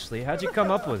trick, actually. How'd you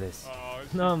come up with this? Oh,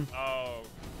 it's Oh,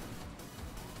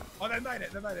 Oh, they made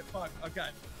it. They made it. Fuck. Okay.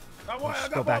 Don't worry, I just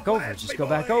got go back more over. plans, Just me go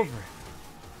back boy.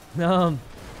 over.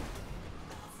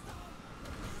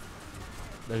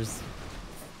 There's.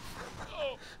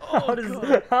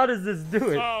 How does this do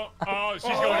it? oh, she's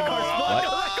going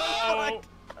to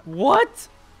What?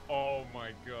 Oh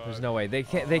my god. There's no way they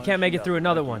can't make it through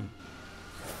another one.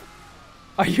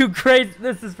 Are you crazy?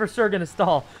 This is for sure gonna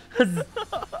stall.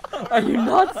 Are you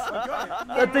nuts?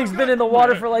 That thing's been in the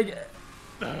water for like.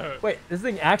 Wait, this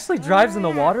thing actually drives in the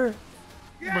water?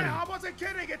 Yeah, I wasn't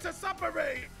kidding. It's a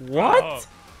submarine. What?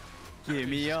 Give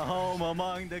me a home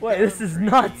among the. Wait, this is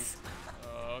nuts.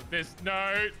 There's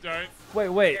no, don't.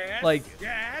 Wait, Yes, like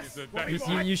yes.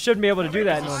 you shouldn't be able to do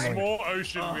that It's a normally. small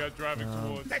ocean we are driving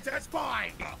towards. That's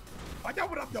fine. I know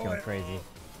what I'm He's doing. going crazy.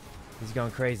 He's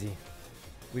going crazy.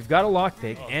 We've got a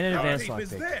lockpick and an How advanced deep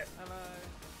is lockpick. this?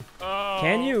 Oh,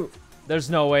 Can you? There's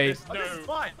no way. Oh, this is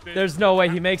fine. There's no way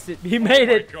he makes it. He made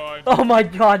my it. God. Oh my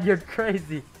god, you're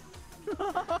crazy.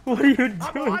 What are you doing?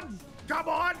 Come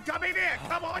on, come in here.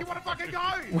 Come on, you wanna fucking go?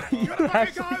 You You wanna fucking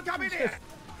actually- go? Come in here.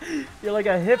 You're like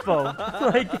a hippo.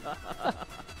 Like. I'm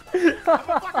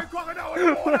a fucking crocodile in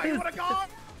the water. You wanna go?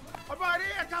 I'm right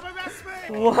here. Come and mess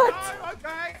me. What? No,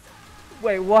 okay.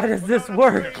 Wait, why does this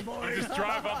work? You just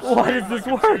drive up. Why does this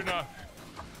work?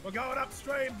 We're going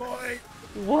upstream, boy.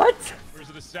 What? Or is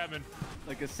it a salmon?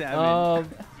 Like a salmon.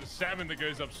 It's a salmon that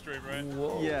goes upstream, right?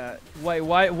 Whoa. Yeah. Wait,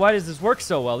 why does this work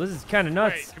so well? This is kind of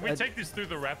nuts. Wait, can we take this through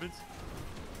the rapids?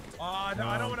 Oh, no,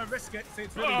 I don't want to risk it. See,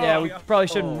 it's really Yeah, we easy. probably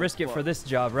shouldn't risk it for this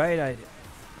job, right?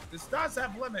 This does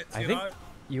have limits, I you think know.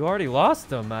 you already lost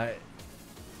them.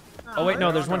 Oh wait,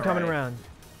 no, there's one coming around.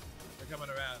 They're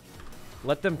coming around.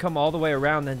 Let them come all the way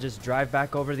around, then just drive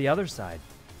back over to the other side.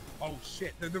 Oh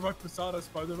shit, they're right beside us,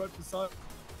 bro. They're right beside.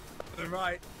 They're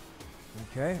right.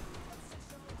 Okay.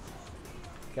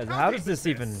 Guys, how does this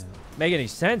even make any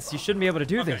sense? You shouldn't be able to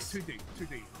do Okay, this. too deep, too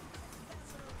deep.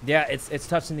 Yeah, it's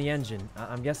touching the engine.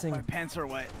 I'm guessing My pants are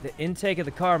wet. the intake of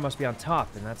the car must be on top,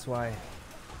 and that's why.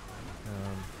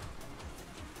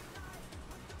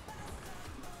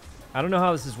 I don't know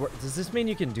how this is work. Does this mean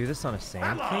you can do this on a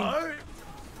sand king? Hello.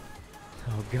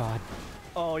 Oh god.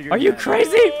 Oh, you're. Are you mad.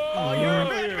 crazy?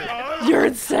 Oh, You're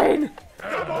insane.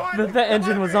 come on. The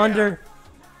engine was under.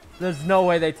 There's no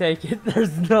way they take it.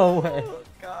 There's no way. Oh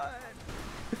god.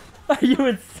 Are you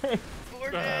insane?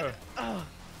 We're dead.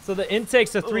 So the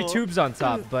intakes are 3 tubes on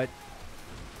top, but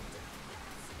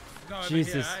No, but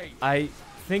Jesus, yeah, hey. I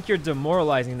think you're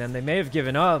demoralizing them. They may have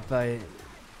given up.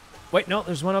 Wait, no,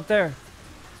 there's one up there.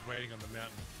 It's waiting on the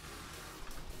mountain.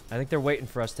 I think they're waiting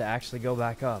for us to actually go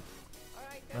back up.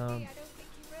 Alright, Dundee, I don't think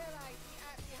you realize we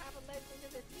actually have a legend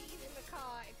of the seas in the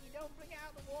car. If you don't bring it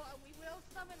out of the water, we will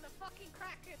summon the fucking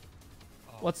Kraken.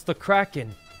 What's the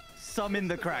Kraken? Summon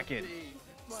the Kraken.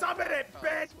 Summon it,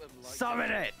 bitch! Summon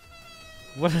it.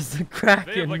 What is the They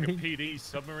Kraken have like a mean? PD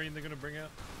submarine they're gonna bring out.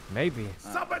 Maybe.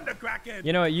 Summon the Kraken!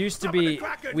 You know, it used to Summon the be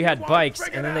Kraken, we you had won't bikes,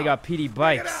 bring and it then they out. got PD Bring it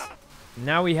bikes. out.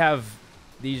 Now we have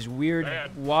these weird Man.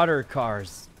 water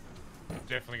cars.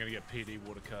 Definitely gonna get PD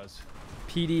water cars.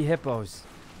 PD hippos.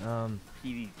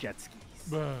 PD jet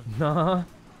skis. Nah.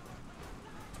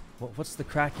 What's the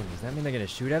Kraken? Does that mean they're gonna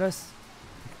shoot at us?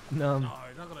 No. No,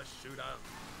 you're not gonna shoot up.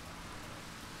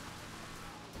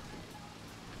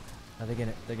 Are they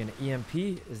gonna? They're gonna EMP?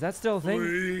 Is that still a thing?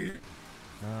 Wee.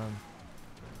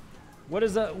 What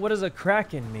does a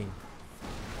Kraken mean?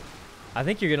 I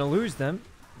think you're gonna lose them,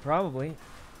 probably.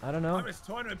 I don't know. I'm just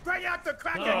tournament. Bring out the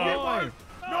Kraken, No. you won't.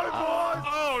 No more.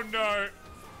 Oh no!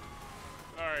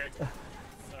 Sorry.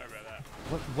 Sorry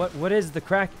about that. What is the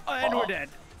Kraken? And we're dead.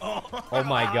 Oh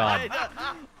my God!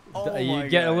 Oh You my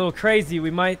get a God. little crazy.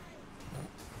 We might.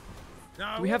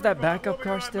 No, Do we have we'll that be fine, backup we'll be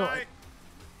car fine, still? mate.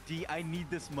 D, I need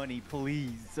this money,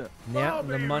 please. Yeah, I'll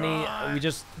the be money. right. We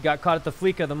just got caught at the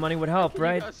Fleeca. The money would help,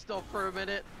 right? Stop for a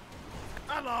minute.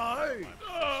 Hello.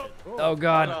 Oh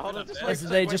God! Hold on, just Listen,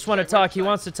 wait, they wait, just wait, want to wait, talk. He wait.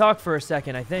 wants to talk for a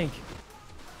second, I think.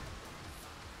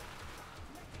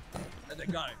 Let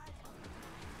it go.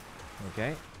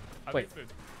 Okay. I Wait. think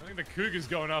the cougar's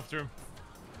going after him.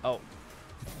 Oh.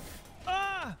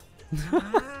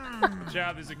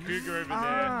 Chow, there's a cougar over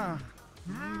there.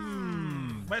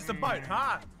 Where's the boat,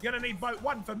 huh? You're gonna need boat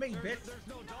 1 for me, bitch. There's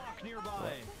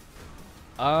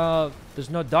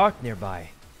no dock nearby.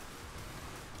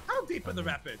 How deep are the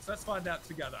rapids? Let's find out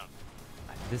together.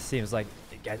 This seems like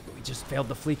guys, we just failed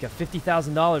the Fleeca.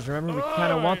 $50,000. Remember, we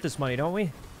kind of want this money, don't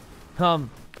we?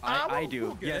 I do.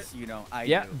 we'll get Yes, it. you know, I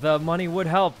Yeah, do. the money would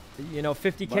help. You know,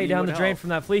 50K Money down would the drain help. from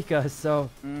that Fleeca. So,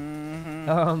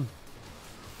 Mhm.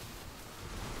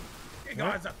 You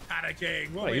guys are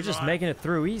panicking. We'll well, be you're just right. making it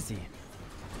through easy.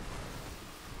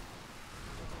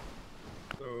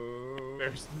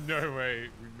 There's no way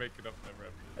we make it up that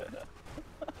rapid.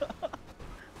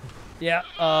 Yeah.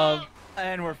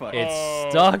 And we're fucked. It's Oh.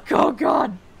 stuck. Oh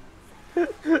God.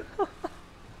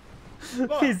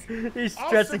 Look, he's I'll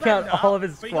stretching out surrender, all of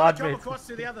his but you gotta squad jump mates. across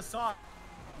to the other side.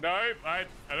 No, I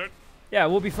don't. Yeah,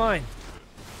 we'll be fine.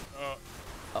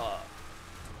 Uh,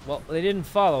 Well, they didn't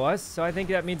follow us, so I think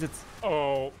that means it's.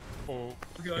 oh.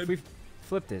 If we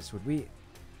flip this, would we?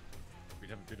 We'd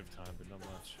have a bit of time, but not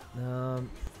much.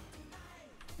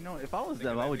 You know, if I was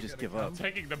them, I would just give up. I'm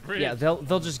taking the bridge. Yeah,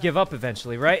 they'll just give up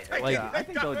eventually, right? Like, Yeah, I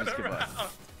think they'll just give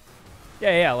up.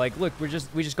 yeah. Like, look, we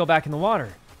just go back in the water.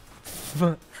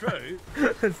 True.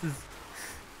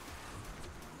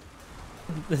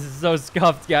 This is so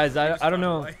scuffed, guys. I don't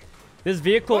know. This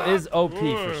vehicle is OP for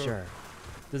Whoa. sure.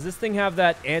 Does this thing have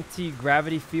that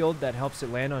anti-gravity field that helps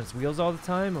it land on its wheels all the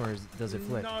time, or does it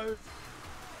flip? No.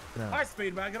 No. Hi,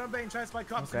 Speedwagon. I'm being chased by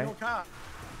cops Okay. in your car.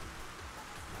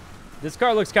 This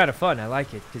car looks kind of fun. I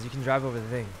like it because you can drive over the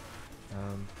thing.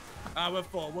 We're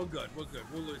full. We're good. We're good.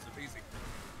 We'll lose it easy.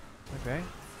 Okay.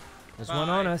 There's one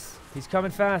on Bye. us. He's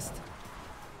coming fast.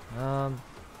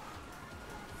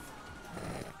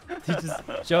 He just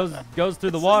goes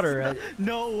through the water.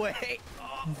 No way.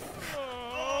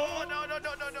 Oh, no.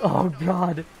 Oh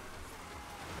God.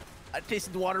 I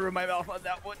tasted water in my mouth on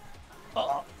that one.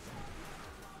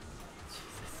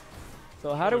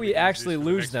 So how do we we can actually use for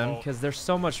the lose next them? hole. Because they're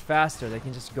so much faster. They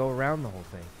can just go around the whole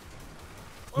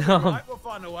thing. We'll be right. We'll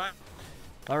find a way.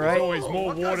 All There's right. always more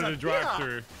what goes water up to drive here?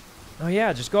 through. Oh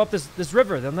yeah, just go up this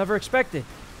river. They'll never expect it.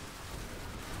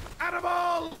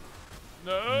 Animal!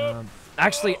 No.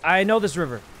 Actually, I know this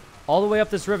river. All the way up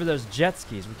this river, there's jet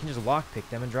skis. We can just lockpick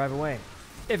them and drive away.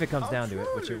 If it comes down to it,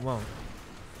 which it won't.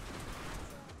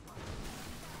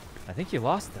 I think you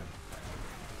lost them.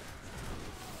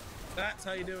 That's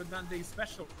how you do a Dundee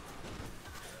special.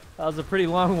 That was a pretty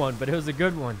long one, but it was a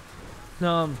good one. Hey,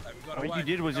 we got What away. you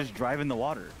did was just drive in the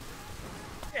water.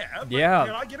 Yeah. But Yeah.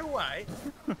 Can I get away?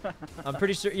 I'm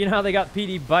pretty sure. You know how they got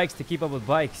PD bikes to keep up with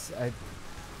bikes?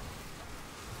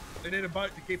 They need a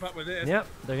boat to keep up with this. Yep,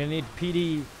 they're gonna need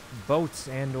PD boats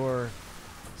and/or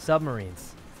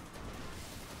submarines.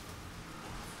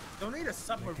 They'll need a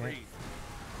submarine. Okay.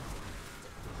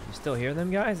 You still hear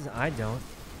them, guys? I don't.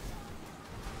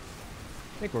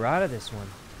 I think we're out of this one.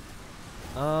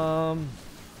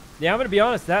 Yeah, I'm gonna be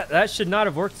honest. That should not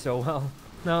have worked so well.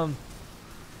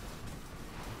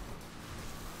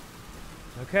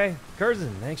 Okay,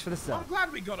 Curzon, thanks for the I'm sub.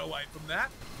 glad we got away from that.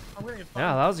 I'm really fun.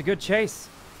 Yeah, that was a good chase.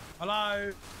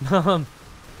 Hello. All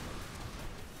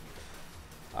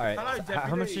right. Hello,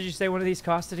 How much deputy. did you say one of these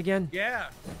costed again? Yeah.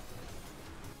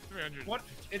 300. What?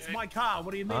 It's my car.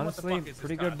 What do you mean? Honestly, what the fuck is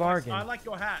pretty this car? good bargain. I like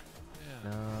your hat.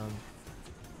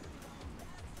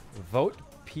 Vote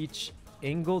Peach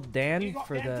Ingle Dan You got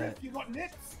for the. dandruff, you got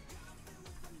nits.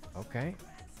 Okay.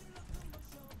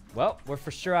 Well, we're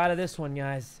for sure out of this one,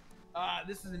 guys.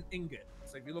 This is an ingot.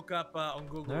 So if you look up on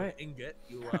Google Alright. ingot,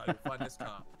 you'll find this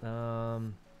car.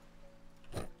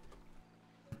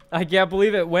 I can't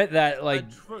believe it went that like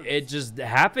truth. it just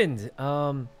happened.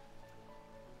 All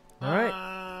right.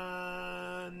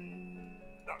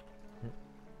 No.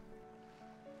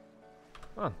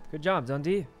 Oh, good job,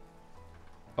 Dundee.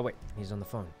 Oh wait, he's on the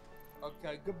phone.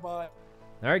 Okay, goodbye.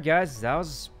 All right, guys, that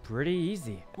was pretty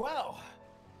easy. Well,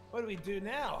 what do we do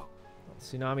now?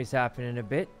 Tsunami's happening in a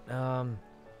bit. That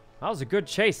was a good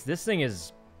chase. This thing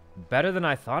is better than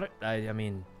I thought it. I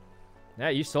mean, yeah,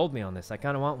 you sold me on this. I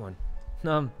kind of want one.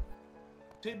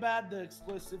 Too bad the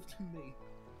exclusive to me.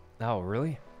 Oh,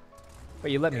 really?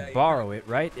 But you let me Yeah, you borrow it,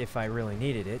 right? If I really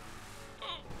needed it.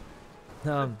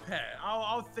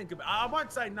 I'll think about it. I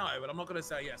won't say no, but I'm not going to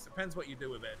say yes. Depends what you do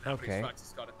with it. And how many Okay. strikes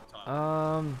it's got at the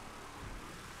time.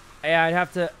 Yeah, I'd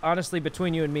have to, honestly,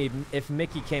 between you and me, if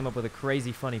Mickey came up with a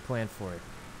crazy funny plan for it,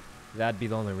 that'd be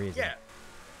the only reason. Yeah.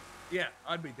 Yeah,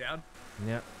 I'd be down.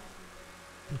 Yeah.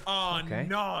 Oh, Okay.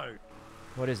 no.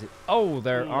 What is it? Oh,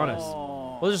 they're on us.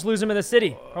 We'll just lose him in the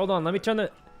city. Hold on, let me turn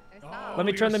the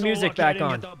music back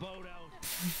on.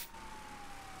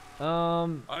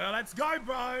 Let's go,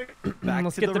 bro.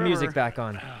 Let's get the music back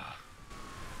on.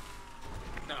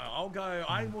 No, I'll go.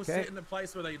 I will Okay. sit in the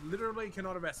place where they literally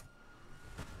cannot arrest me.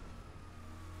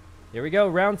 Here we go,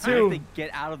 round What if 2. they get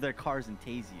out of their cars and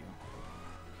tase you?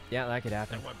 Yeah, that could They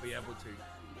happen. won't be able to.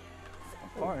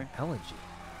 Or Elegy.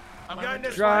 I'm going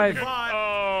this Drive. way.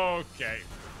 Bye. Okay.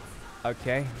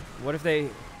 Okay. What if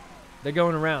they're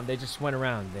going around? They just went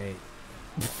around. They.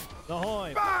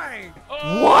 Bang!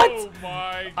 What? Oh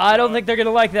my God. I don't think they're gonna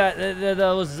like that.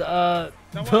 Those No,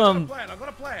 I've got a plan. I've got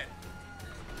a plan.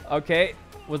 Okay.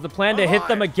 Was the plan to hit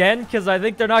them again? Because I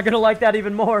think they're not gonna like that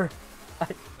even more.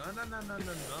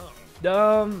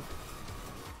 No.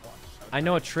 I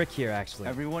know a trick here actually.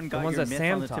 everyone The got ones your that myth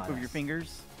Sam on the tip taught of your us.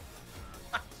 fingers?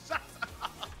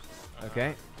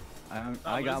 Okay.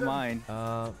 I got mine.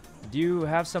 Do you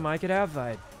have some I could have?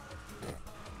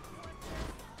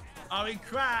 Oh, he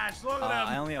crashed. Look at him.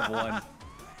 I only have one.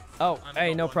 Oh, I hey,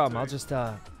 got no one problem. too. I'll just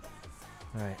All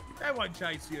right. They won't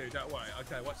chase you. Don't worry.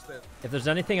 Okay, watch this. If there's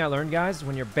anything I learned, guys,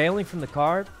 when you're bailing from the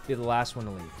car, be the last one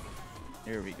to leave.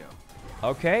 Here we go.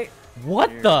 Okay. What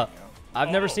Here the? we go. I've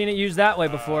never seen it used that way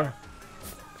before.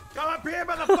 Come up here,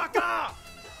 motherfucker!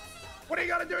 What are you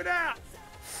gonna do now?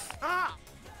 Ah!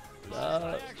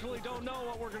 I actually don't know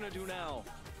what we're gonna do now.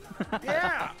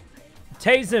 Yeah!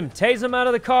 Tase him. Tase him out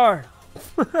of the car.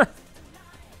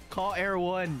 Call Air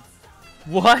 1.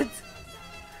 What?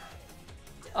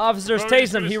 Officers,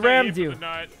 Brody's tase him. gonna He stay rammed here you. for the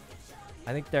night.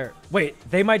 I think they're... Wait,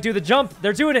 they might do the jump.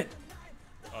 They're doing it.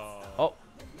 Oh.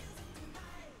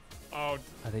 Oh.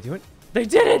 Are they doing it? They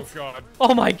did it. Oh God.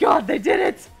 Oh my God, they did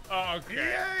it.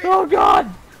 Okay. Oh God.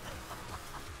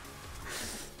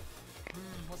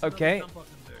 Okay.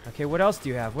 Okay, what else do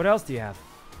you have? What else do you have?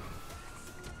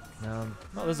 Oh,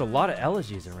 there's a lot of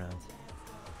elegies around.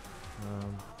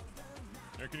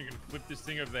 I reckon you can flip this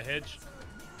thing over the hedge.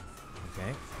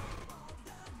 Okay.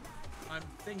 I'm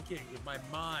thinking with my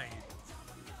mind.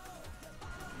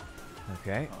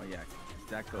 Okay. Oh, yeah.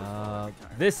 That goes well every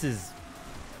time. This is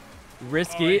Oh, he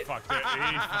risky. fucked it.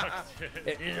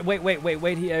 He fucked it.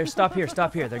 Wait here. Stop here.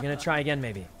 Stop here. They're gonna try again,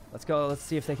 maybe. Let's go. Let's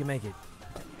see if they can make it.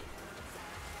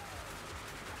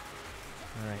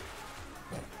 All right.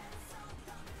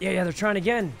 Yeah, they're trying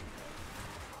again.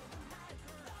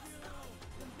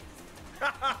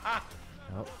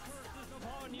 Oh.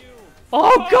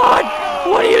 Oh God!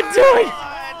 What are you doing?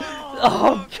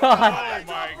 Oh God! Oh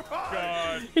my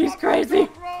God. He's crazy.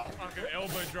 Fucking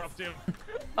elbow dropped him.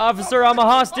 Officer, I'm a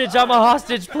hostage. I'm a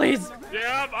hostage, please.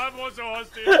 Yeah, I'm also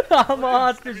hostage. I'm a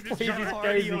hostage, This please. is He's Hardy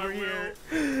crazy. over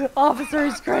here. Officer,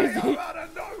 he's crazy. Out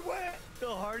of nowhere. The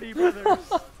Hardy brothers.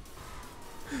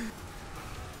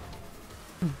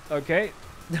 Okay.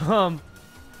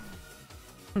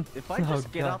 If I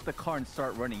just get out the car and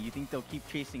start running, you think they'll keep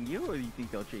chasing you, or you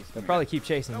think they'll chase me? They'll probably keep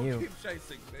chasing Don't you. keep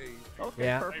chasing me. Okay,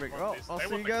 Yeah. perfect. They Well, want this- I'll they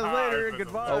see want you the guys car later. over the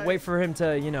Goodbye. Oh, wait for him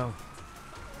to,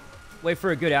 wait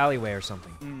for a good alleyway or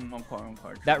something. On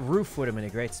car. That roof would have been a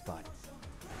great spot.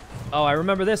 Oh, I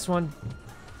remember this one.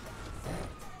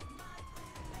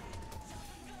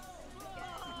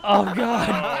 Oh,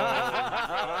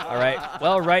 God. All right.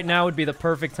 Well, right now would be the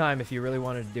perfect time if you really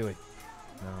wanted to do it.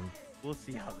 We'll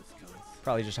see how this goes.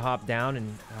 Probably just hop down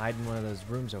and hide in one of those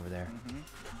rooms over there.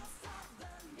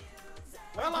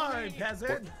 Hello,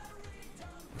 peasant.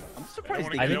 I'm surprised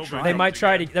wanna they get keep over trying. They might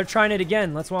try again. to. They're trying it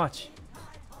again. Let's watch.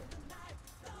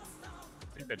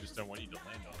 they just don't want you to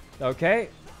land on. Okay.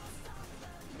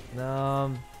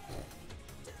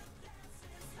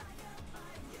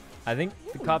 I think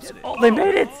the cops. Oh, they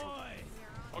made it!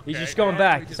 Okay, He's just going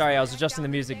back. Sorry, I was adjusting the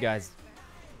music, guys.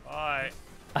 Alright.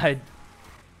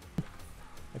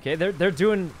 Okay, they're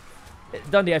doing.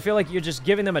 Dundee, I feel like you're just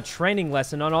giving them a training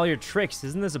lesson on all your tricks.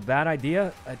 Isn't this a bad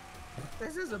idea?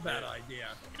 This is a bad idea.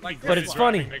 Like, But it's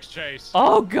funny. Next chase.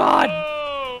 Oh God!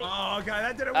 Oh, okay,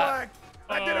 that didn't work.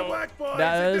 That didn't work, boys.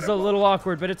 That is a little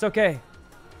awkward, but it's okay.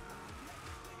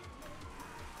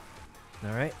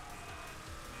 All right.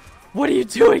 What are you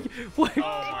doing? What? Oh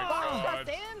my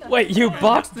God. Wait, you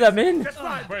boxed them in? Just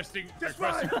run. Requesting bit.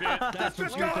 That's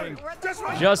what you think.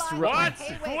 Just What?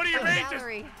 Hey, What do you mean? Just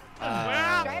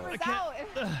Driver's out.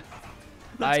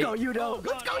 Let's go, YUNO.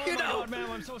 Let's go, YUNO. Man,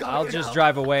 I'm so sorry. I'll just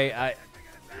drive away.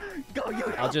 Go,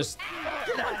 YUNO. I'll just.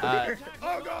 Get out of here.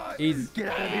 Oh God. Get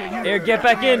out of here, YUNO. Here, get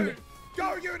back in.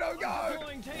 Go, YUNO,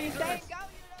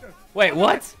 go. Wait,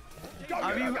 what?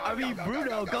 I mean,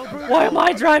 Bruno. Go, Bruno. Why am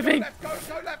I driving?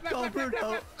 Go,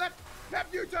 Bruno.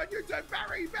 Left, U-turn,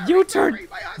 Barry. U-turn. Barry,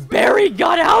 my husband. Barry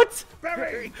got out.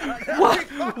 Barry. What?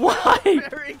 Why?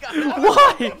 Barry got out.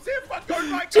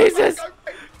 Why? Jesus.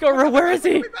 Go. Where is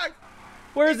he?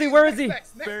 Where is he? Where is he?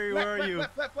 Barry, where are you?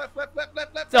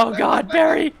 Oh God,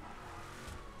 Barry.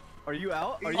 Are you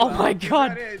out? Are you Oh out? my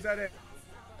God. Is that it?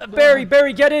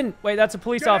 Barry, get in. Wait, that's a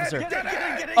police officer.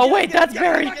 Oh wait, that's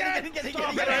Barry.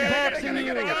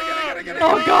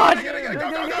 Oh God.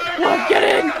 What? Get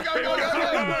in.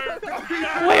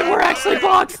 Wait, we're actually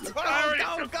boxed.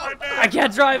 I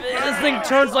can't drive. This thing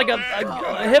turns like a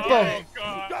hippo.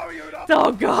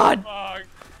 Oh God.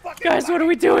 Guys, what are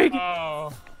we doing?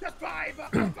 Oh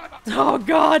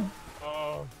God.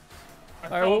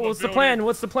 All right, what's the plan?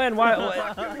 What's the plan?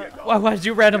 Why did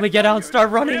you randomly get out and start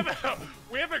running?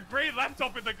 We have a great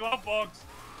laptop in the glove box.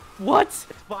 What? It's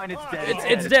fine. It's dead.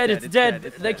 It's dead. It's dead.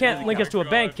 They can't link us to a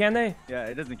bank, can they? Yeah,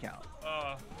 it doesn't count.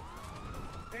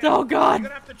 Oh God. You're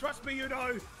gonna have to trust me,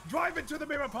 Drive into the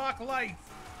Mirror Park lane.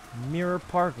 Mirror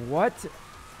Park? What?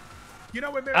 You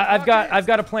know where Mirror I've Park is?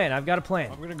 got a plan. I'm gonna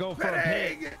go for a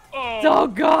pig. Oh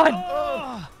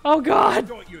God. Oh God.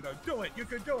 Do it, do it. You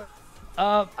can do it.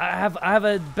 I have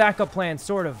a backup plan,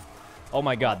 sort of. Oh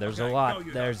my God, there's a lot.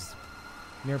 Go, There's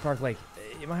Mirror Park Lake.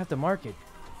 You might have to mark it.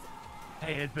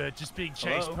 Hey, Edbert, just being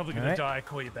chased. Hello? Probably gonna Alright. die.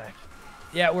 Call you back.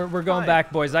 Yeah, we're going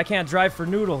back, boys. I can't drive for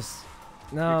noodles.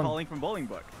 You're No. calling from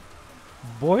Bolingbrook.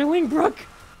 Bolingbrook?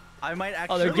 I might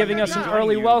actually. they're giving us an join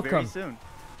early you welcome. Very soon.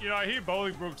 You know, I hear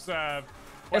Bolingbrook's.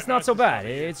 It's not so bad.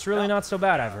 It's really not so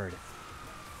bad, I've heard.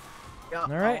 Yeah, All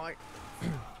right.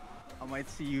 I might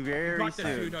see you very You got this,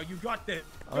 soon. You got this.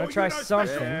 I'm gonna try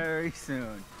something. Very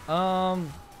soon. I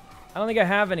don't think I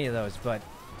have any of those, but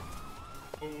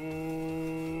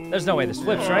there's no way this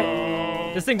flips,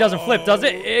 right? This thing doesn't flip, does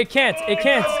it? It can't. It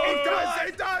can't.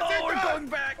 It does. We're going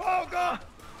back. Oh God.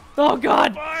 Oh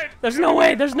God. There's no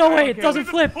way. There's no way. It doesn't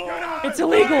flip. It's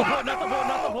illegal.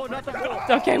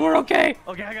 Okay, we're okay.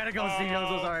 Okay, I gotta go see you. I'm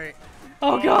so sorry.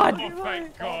 Oh God. Oh,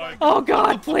 thank God. Oh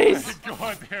God, please. Thank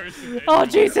God, there is an Oh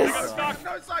idiot. Jesus. No,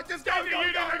 side, just go.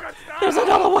 There's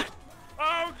another one.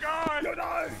 Oh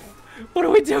God. What are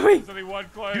we doing? There's only one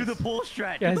close. Do the pull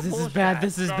strat. Guys, this is bad.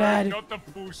 This is No, bad. Not the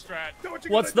pool strat.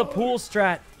 What's the pool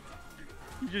strat?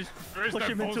 You just There is push no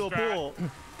him pool into a strat. pool.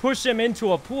 Push him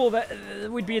into a pool. That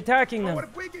we'd be attacking What them.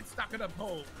 if we get stuck in a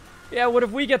pool? Yeah, what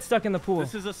if we get stuck in the pool?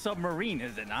 This is a submarine,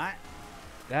 is it not?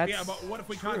 That's Yeah, but what if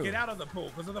we can't true. get out of the pool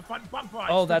because of the front bumper?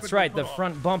 Oh, that's Stupid right, the pull-off.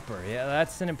 front bumper. Yeah,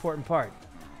 that's an important part.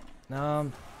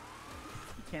 You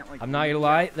can't like. I'm not gonna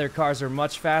lie, their cars are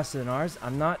much faster than ours.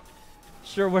 I'm not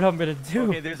sure what I'm gonna do.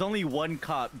 Okay, there's only one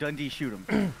cop. Dundee, shoot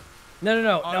him.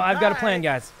 No, I've got a plan,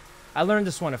 guys. I learned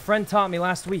this one. A friend taught me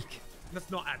last week. Let's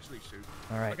not actually shoot.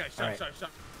 All right. Okay, all right. shut.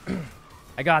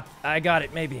 I got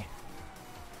it, maybe.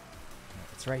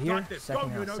 It's right here. Got this.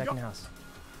 Second Go, house. Yuno, Second go. house.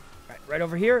 Right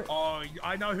over here. Oh,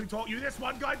 I know who taught you this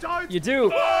one, guy. Don't. You do.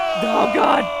 Oh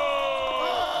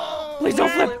God. Please don't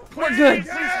flip. We're good.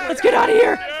 Let's get out of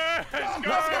here. Yeah, let's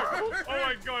go. Oh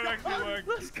my God, actually worked.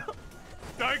 Let's go.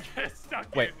 Don't get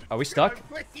stuck Wait, in. are we stuck?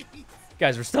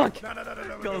 Guys, we're stuck. No.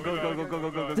 Go.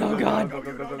 Oh God.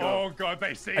 Oh God,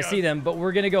 they see I us. see them, but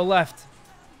we're gonna go left.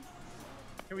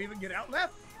 Can we even get out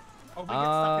left? Oh, we get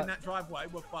stuck in that driveway.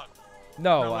 We're fucked.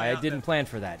 No, No way I out didn't there. plan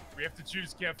for that. We have to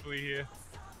choose carefully here.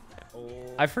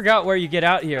 I forgot where you get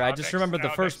out here. I Our just next- remembered the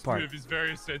our first next part. move is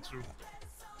very essential.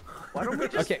 Why don't we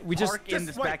just Okay, we just park in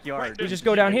this backyard? we just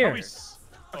go down here.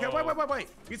 Okay, wait.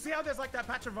 You see how there's like that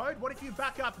patch of road? What if you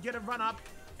back up, get a run up,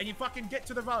 and you fucking get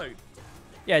to the road?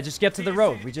 Yeah, just get to the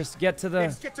road. We just get to the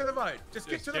Just get to the road. Just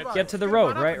get to the road. get to the Just road,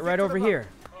 run up right and get to over the here.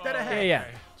 road. Dead ahead. Yeah.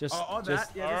 Just, on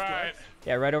just. that. Yeah, All just right.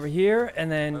 Yeah, right over here,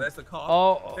 and then. there's the car.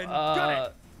 Oh. Then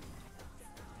gun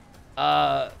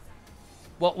it.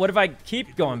 Well, what if I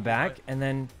keep going back and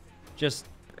then just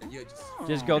Yeah,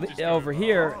 just go over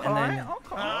here and then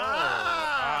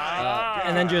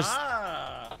and then just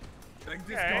and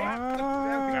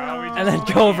then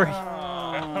go over.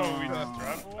 And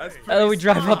then we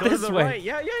drive up this way. Right.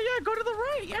 Yeah. Go to the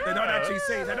right. Yeah. They don't actually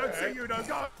see. They don't see you. No,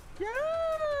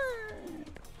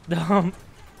 go.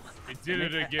 We did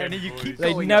it again. And then you boys. keep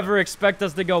They going never expect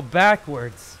us to go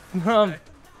backwards.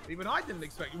 Even I didn't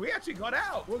expect you. We actually got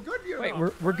out. We're good, you Wait,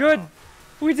 know. we're good.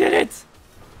 We did it.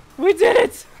 We did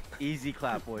it. Easy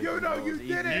clap, boys. You know you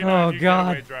did it. You know, Oh, you get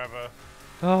God. away, driver.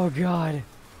 Oh God.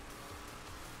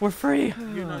 We're free.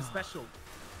 You know special.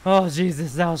 Oh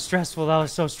Jesus, that was stressful. That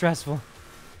was so stressful.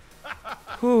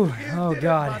 Whew. Oh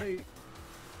God.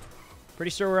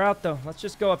 Pretty sure we're out though. Let's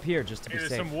just go up here just to be There's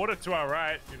safe. some water to our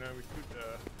right. You know, we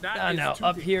could. No,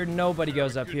 up here nobody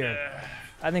goes up here.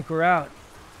 I think we're out.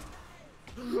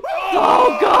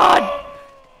 Oh God!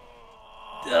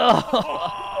 Oh,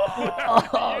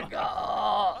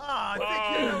 God!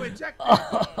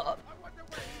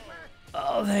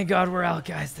 Oh, thank God we're out,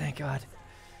 guys. Thank God.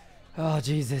 Oh,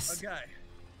 Jesus. Okay.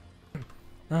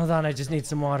 Hold on, I just need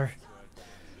some water.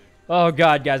 Oh,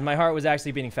 God, guys. My heart was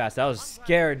actually beating fast. I was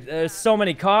scared. There's so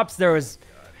many cops. There was...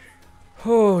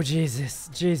 Oh, Jesus.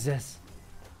 Jesus.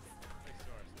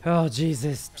 Oh,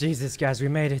 Jesus. Jesus, guys. We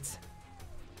made it.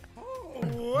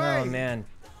 Oh, man.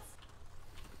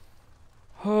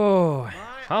 Oh,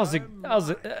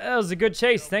 that was a good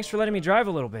chase. Thanks for letting me drive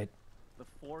a little bit. The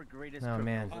 4 greatest. Oh,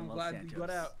 man. I'm glad you got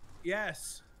out.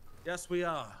 Yes. Yes, we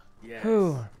are. Yes.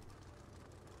 Whew.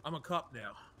 I'm a cop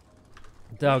now.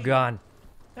 Oh, God.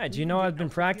 Hey, do you know I've been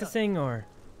practicing, or?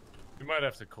 We might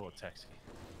have to call a taxi.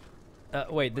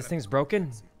 Wait, this thing's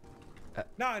broken?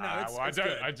 No, it's, well, it's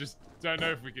good. I just don't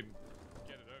know if we can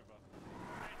get it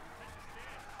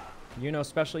over. YUNO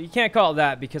special? You can't call it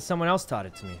that because someone else taught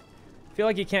it to me. I feel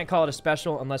like you can't call it a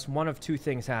special unless one of 2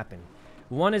 things happen.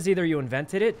 One is either you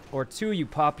invented it, or 2, you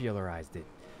popularized it.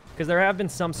 Because there have been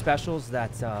some specials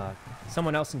that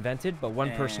someone else invented, but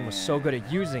one person was so good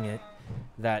at using it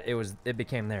that it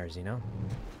became theirs, you know?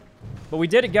 But we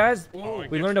did it, guys.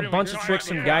 We learned a bunch of tricks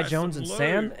from Guy Jones and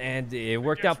Sam, and it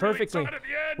worked out perfectly.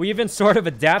 We even sort of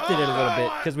adapted it a little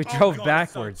bit because we drove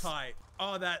backwards. So tight.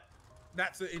 Oh,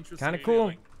 that's an interesting. Kind of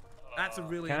cool. That's a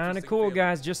really kind of cool,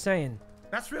 guys. Just saying.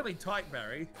 That's really tight,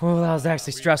 Barry. Oh, that was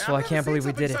actually stressful. I can't believe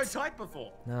we did it. So tight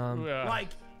before. Yeah.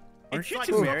 It's like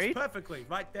married? perfectly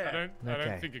right there. I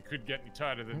don't think it could get any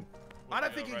tighter than. I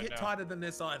don't think it could get tighter than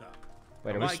this either.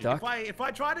 Wait, are we stuck? If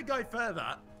I try to go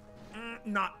further,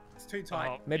 nah, it's too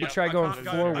tight. Maybe try going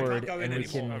forward, and we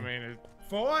can. I mean,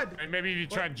 forward. And maybe if you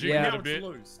try and jiggle it a bit.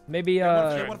 Maybe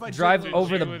drive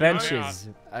over the benches.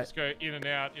 Just go in and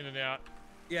out, in and out.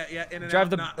 Yeah, in and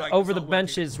drive out. Drive over the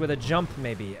benches with a jump,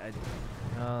 maybe.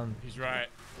 He's right.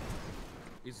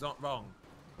 He's not wrong.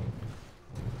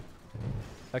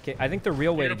 Okay, I think the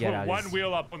real way to get out is... You're gonna put one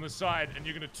wheel up on the side, and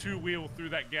you're gonna 2-wheel through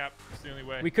that gap. It's the only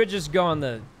way. We could just go on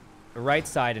the right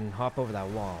side and hop over that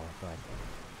wall, but...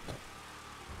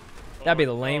 That'd be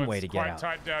the lame way to get out. It's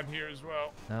quite tight down here as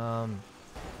well.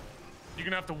 You're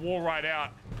gonna have to wall right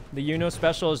out. The YUNO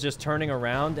special is just turning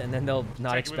around, and then they'll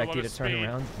not expect you to turn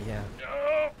around. Yeah.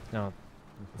 No,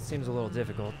 it seems a little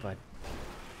difficult, but...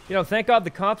 You know, thank God the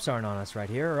cops aren't on us right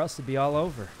here, or else it'd be all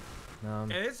over.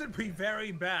 This would be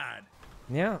very bad.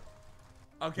 Yeah.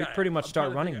 Okay. We'd pretty much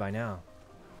start running by now.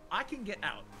 I can get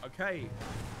out, okay?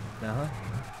 Uh-huh.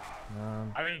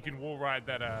 I think you can wall ride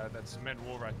that cement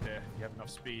wall right there. If you have enough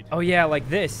speed. Oh yeah, like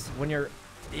this when you're.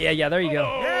 Yeah, there you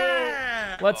go.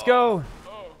 Yeah. Let's go.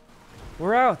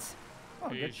 We're out. Oh,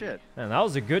 good shit. Man, that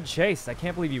was a good chase. I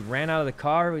can't believe you ran out of the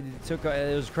car.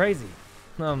 It was crazy.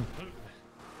 They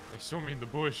saw me in the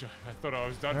bush. I thought I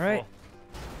was done all right.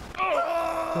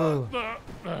 for.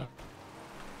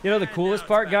 You know, the coolest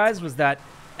part, guys, was that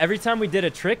every time we did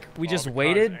a trick, we just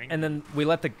waited, and then we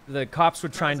let the cops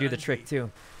would try and do the trick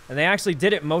too. And they actually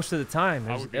did it most of the time.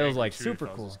 It was like super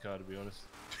cool. Car, to be honest.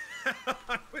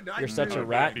 You're such a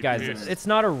rat, guys. It's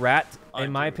not a rat,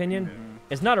 in my opinion.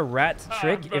 It's not a rat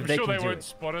trick if they can do it.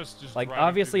 Spot us just like,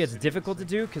 obviously, it's difficult to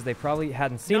do because they probably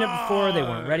hadn't seen it before. They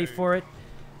weren't ready for it.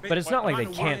 But it's not like they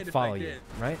can't follow you,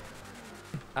 right?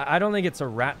 I don't think it's a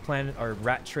rat plan or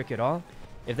rat trick at all.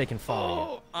 If they can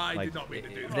follow you. I did not mean to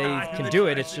do that. They can do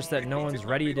it, it's just that no one's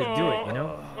ready to do it, you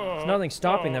know? There's nothing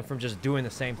stopping them from just doing the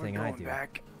same thing I do.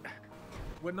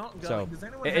 We're not So,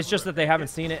 going. it's just that they haven't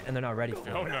seen it and they're not ready for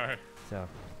it. Oh no. So,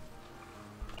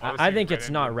 I think it's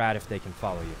not rat if they can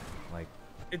follow you. Like,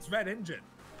 it's red engine.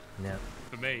 Yeah.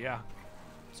 For me, yeah.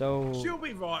 So She'll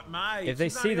be right, mate. if they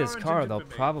She's see only this orange car, and they'll for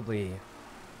me. probably,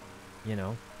 you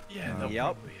know. Yeah, they'll Yep.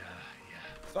 probably,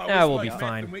 So Yeah, we we'll be split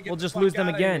fine. and we get We'll the just fuck lose them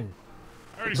outta here. again.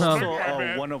 It's Um, also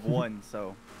man. a 1 of 1,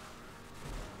 so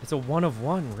It's a 1 of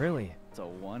 1, really. it's a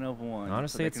 1 of 1.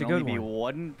 Honestly, so there it's a can good only be one.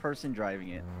 one person driving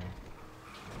it.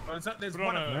 Well, there's Put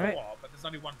one on of a- four, Alright. but there's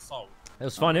only one soul. It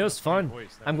was fun. It was fun.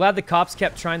 voice, that I'm glad the cops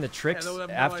kept trying the tricks they'll have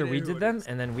no after idea we who did it them, is.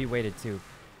 and then we waited too.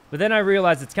 But then I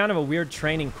realized it's kind of a weird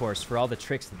training course for all the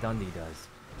tricks that Dundee does,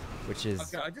 which is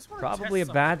Okay, I just wanna probably a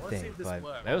test bad something. Let's see thing. if this But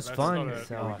works. it was That's fun. not a-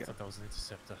 So, oh, all I thought that was an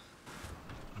interceptor.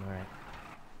 right,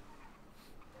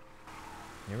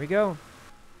 here we go.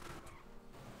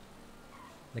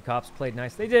 The cops played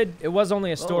nice. They did. It was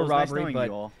only a Well, store it was nice robbery, knowing but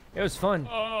you all. it was fun.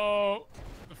 Oh,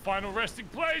 the final resting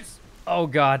place. Oh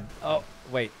God. Oh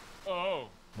wait. Oh.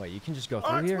 Wait. You can just go Oh,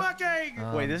 through it's here.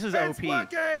 working! Wait, this is It's OP.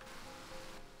 working!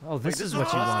 Oh, this this is is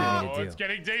what you wanted Oh, me to it's do.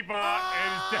 getting deeper.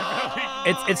 It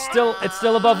is definitely. It's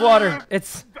still above water.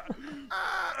 It's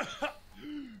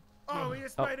Oh, we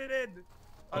just made it in.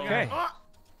 Okay.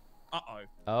 Uh-oh.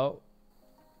 oh.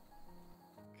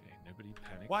 Okay, nobody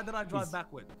panic. Why did I drive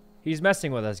backward? He's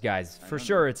messing with us, guys. For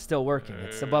sure, it's still working.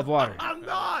 It's above water. I'm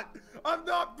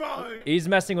not, bro! He's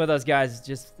messing with us, guys.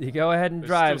 Just you go ahead and There's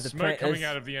drive. still The smoke coming it's-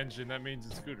 out of the engine. That means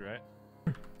it's good, right?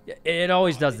 It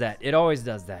always does that. It always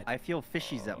does that. I feel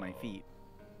fishies at my feet.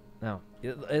 No.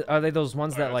 Are they those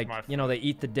ones Oh, that that's like, my you know, they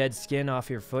eat the dead skin off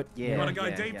your foot? Yeah. You wanna go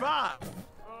yeah, deeper? yeah.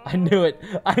 I knew it.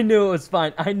 I knew it was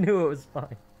fine. I knew it was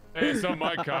fine. Hey, it's on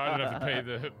my card. I don't have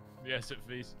to pay the asset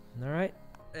fees. All right.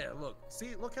 Yeah,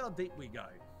 look how deep we go.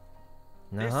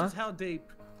 This Uh-huh. is how deep.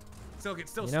 So it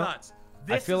still You know, starts.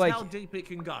 I This feel is like- how deep it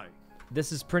can go.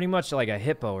 This is pretty much like a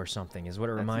hippo or something is what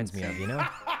it reminds me of, you know?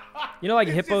 You know, like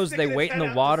It's just hippos, they sticking wait its in head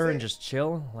the out to water sea. and just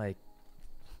chill. Like,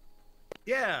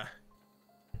 Yeah.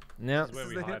 no. That's where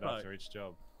we is the hide hippo. after each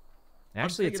job.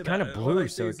 Actually, it's thinking kind of about it. All blue, I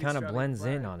so see it is these kind of shining blends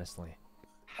in, flags. honestly.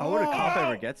 How would a cop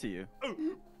ever get to you?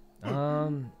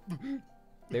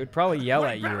 They would probably yell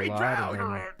at you a Barry lot drowned!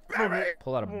 and Barry! then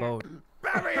pull out a boat.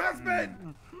 Barry,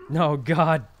 husband! No,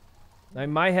 God.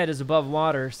 My head is above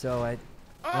water, so I.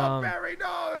 Oh, Barry,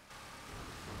 no!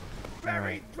 Barry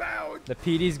Alright. drowned! The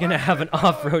PD's gonna have an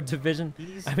off-road division.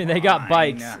 He's I mean, they got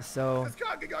fine. bikes, so. This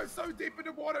guy can go so deep in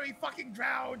the water, he fucking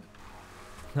drowned!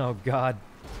 Oh God.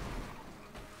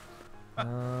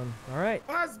 All right.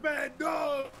 Husband,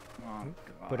 no! Oh,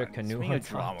 Put a God. canoe Being on a top,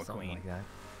 drama something queen. like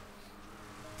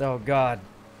that. Oh God.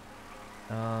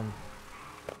 That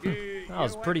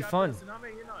was pretty fun.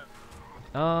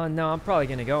 No, I'm probably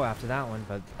gonna go after that one,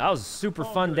 but that was a super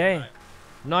Oh, fun good, day. mate.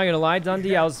 I'm not gonna lie,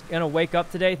 Dundee. I was gonna wake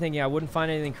up today thinking I wouldn't find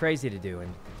anything crazy to do,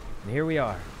 and here we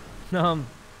are.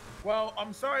 Well,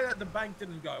 I'm sorry that the bank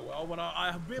didn't go well, but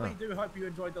I really do hope you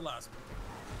enjoyed the last one.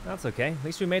 That's okay. At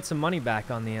least we made some money back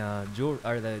on the jewel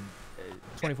or the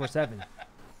 24/7.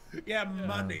 Yeah,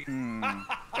 money.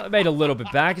 I made a little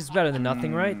bit back. It's better than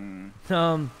nothing, right?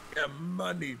 Yeah,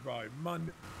 money, bro. Money.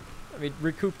 I mean,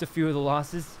 recouped a few of the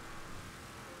losses.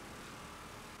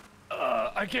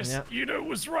 I guess Yeah. YUNO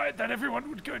was right that everyone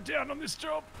would go down on this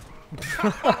job.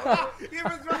 He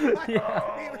was right.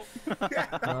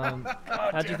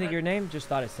 How'd you think your name? Just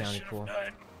thought it sounded cool. known.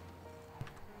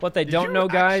 What they don't you know,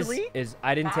 guys, actually? is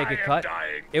I didn't take a I am cut.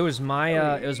 dying. It was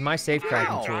my safe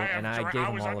cracking Wow. tool, I am and I sorry, gave I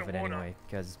them was all of it underwater. anyway,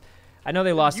 because I know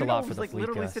they lost a You know, lot it for was, the like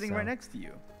literally Fleeca. sitting So. right next to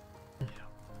you. Well,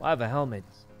 I have a helmet,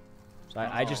 so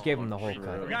I just gave them the whole cut,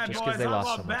 Okay, just boys, because they I lost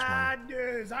got so much money. bad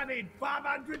news. I need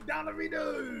 $500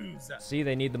 redos. See,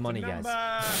 they need the money, guys.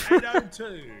 Number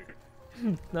 802.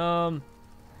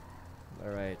 All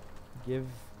right, give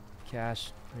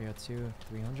cash 302,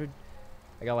 300.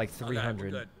 I got like Okay, we're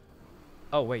 300. good.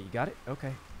 Oh wait, you got it?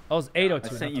 Okay. Oh, it's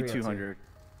 802. I sent not you 302. 200.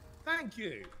 Thank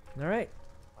you. All right.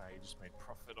 I just made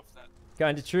profit off that.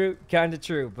 Kinda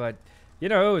true, but you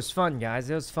know, it was fun, guys.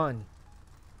 It was fun.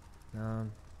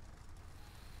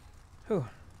 Whew.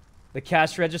 The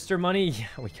cash register money, yeah,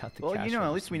 we got the Well, cash you know, at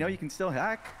register least we know money. you can still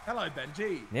hack. Hello,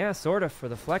 Benji. Yeah, sort of, for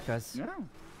the Fleckas. Yeah.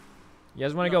 You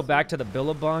guys want to go back to the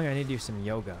Billabong? I need to do some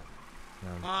yoga.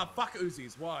 Fuck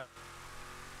Uzis. Why?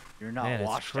 You're not Man, it's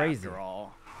washed crazy. after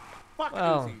all. Fuck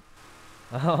Well, Uzi.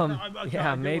 No, I'm- okay,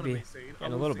 yeah, I do wanna maybe. be seen. I Getting a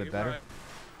will little see bit it, better. right.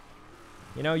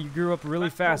 You know, you grew up really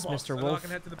Back to the fast, box, Mr. so that I Wolf. can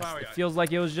head to the It barrier. feels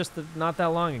like it was just not that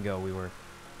long ago we were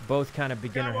both kind of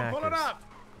beginner Go on, pull it hackers. up.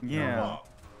 Yeah. What?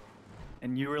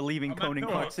 And you were leaving I'm at Conan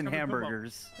Phillips. Clucks and Come on, come on.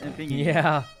 hamburgers and thingy.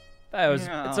 Yeah, that was.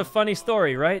 Yeah. It's a funny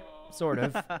story, right? Sort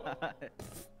of.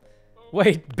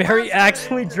 Wait, Barry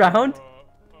actually drowned?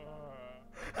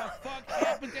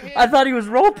 I thought he was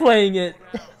role playing it.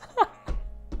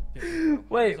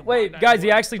 Wait, guys,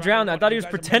 he actually drowned. I thought he was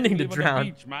pretending to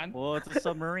drown. Well, it's a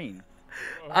submarine.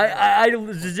 I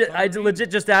legit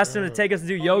just asked him to take us to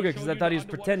do yoga because I thought he was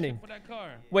pretending.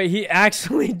 Wait, he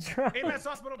actually drowned.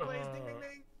 Hospital, please. Ding, ding, ding.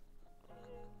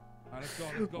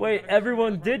 Wait,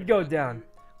 everyone did go down.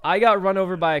 I got run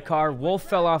over by a car. Wolf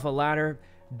fell off a ladder.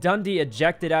 Dundee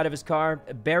ejected out of his car.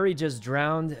 Barry just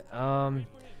drowned.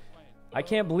 I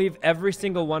can't believe every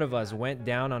single one of us went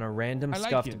down on a random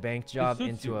scuffed bank job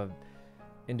into a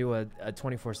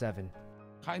 24/7.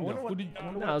 Kind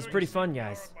of. No, it was pretty fun,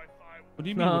 guys. What do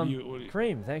you mean?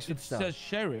 Cream, thanks for the It stuff. says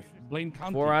sheriff, Blaine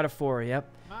County. 4 out of 4, yep.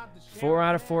 4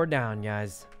 out of 4 down,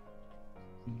 guys.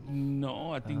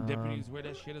 No, I think deputies wear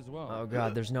that shit as well. Oh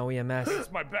god, there's no EMS.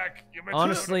 It's my back. You're meant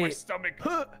Honestly, to my stomach.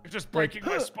 You're just breaking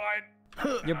my spine.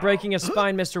 You're breaking a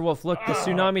spine, Mr. Wolf. Look, the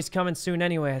tsunami's coming soon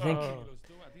anyway, I think.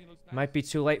 Might be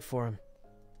too late for him.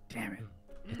 Damn it.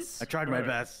 I tried my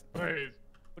best.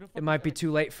 It might be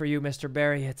too late for you, Mr.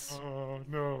 Barry. Oh,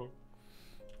 no.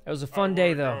 It was a fun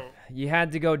day, though. You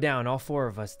had to go down. All 4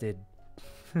 of us did.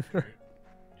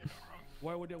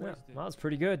 Why would they waste it? Well, that was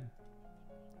pretty good.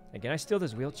 Hey, can I steal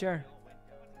this wheelchair?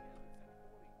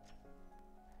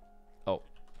 Oh,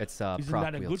 it's a Isn't prop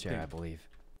that a good wheelchair, thing? I believe.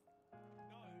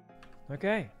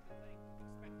 Okay.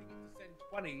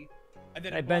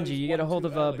 Hey, Benji, you get a hold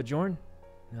of Bjorn?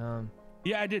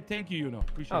 Yeah, I did. Thank you, YUNO.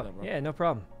 Appreciate that, bro. Yeah, no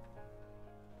problem.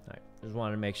 All right, just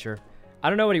wanted to make sure. I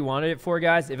don't know what he wanted it for,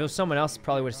 guys. If it was someone else,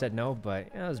 probably would have said no. But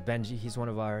yeah, it was Benji. He's one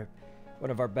of our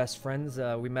best friends.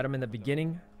 We met him in the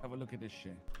beginning. Have a look at this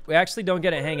shit. We actually don't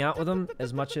get to hang out with him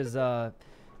as much as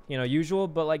usual.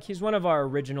 But like, he's one of our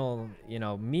original.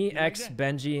 Me, X,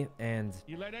 Benji, and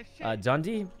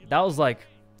Dundee. That was like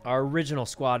our original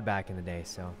squad back in the day.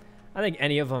 So I think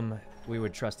any of them, we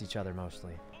would trust each other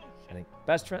mostly. I think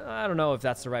best friend. I don't know if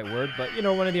that's the right word, but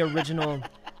one of the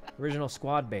original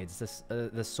squad baits,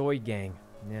 the soy gang.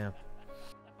 Yeah,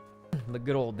 the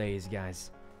good old days,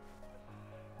 guys.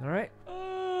 All right.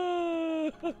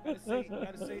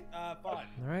 Gotta say, fine.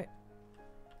 All right.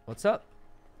 What's up?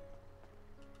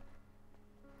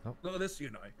 Oh. Look at this,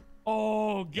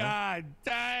 Oh god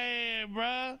damn,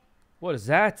 bro. What is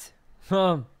that?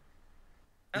 You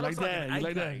like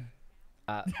that?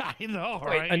 I know,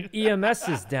 right? Wait, an EMS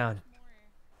is down.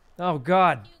 Oh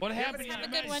god. What happened? Have a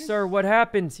good one. Sir, what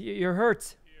happened? You're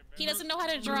hurt. He doesn't know how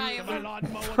to drive. Does not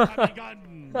know how to drive.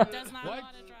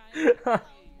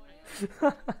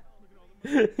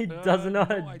 He doesn't know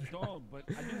how to drive.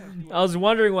 I was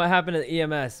wondering what happened to the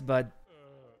EMS, but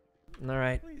all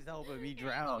right. Please help him. He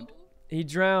drowned. He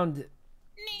drowned.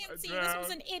 Nancy, this was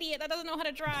an idiot that doesn't know how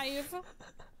to drive.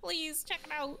 Please check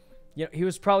it out. He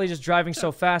was probably just driving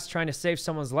so fast trying to save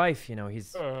someone's life.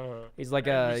 He's like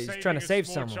he's trying to save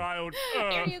someone.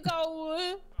 There you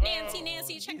go.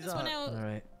 Nancy, check this one out. All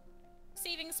right.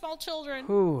 Saving small children.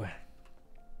 Whew.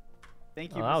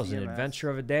 Thank you. That was an adventure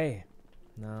of a day.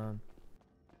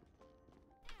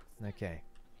 Okay.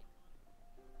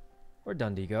 Where'd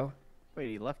Dundee go? Wait,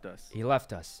 he left us. He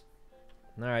left us.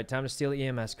 All right, time to steal the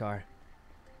EMS car.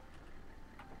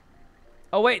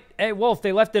 Oh wait, hey Wolf,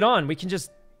 they left it on. We can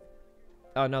just.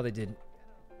 Oh no, they didn't.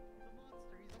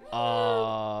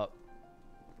 I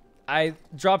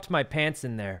dropped my pants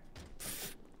in there.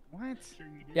 What?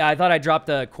 Yeah, I thought I dropped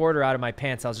a quarter out of my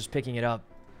pants. I was just picking it up.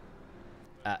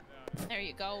 There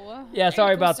you go. Yeah,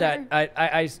 sorry about that.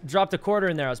 I dropped a quarter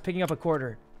in there. I was picking up a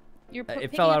quarter.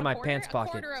 It fell out of my pants pocket.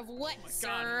 A quarter of what,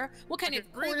 sir? What kind of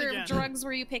quarter of drugs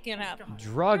were you picking up?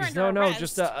 Drugs? No,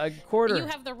 just a quarter. You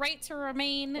have the right to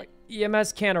remain. Like,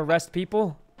 EMS can't arrest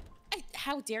people.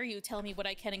 How dare you tell me what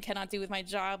I can and cannot do with my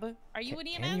job? Are you an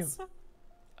EMS?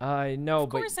 No,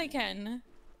 but. Of course I can.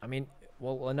 I mean,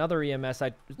 well, another EMS,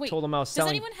 I told them I was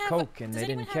selling coke and they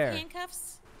didn't care.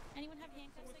 Handcuffs? Anyone have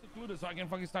handcuffs? What's the clue so I can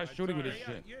fucking start shooting with this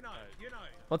shit?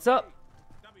 What's up?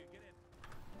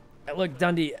 Look,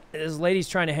 Dundee, this lady's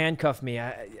trying to handcuff me.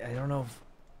 I don't know if...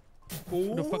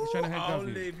 Who the fuck is trying to handcuff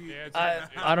you?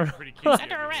 I don't know.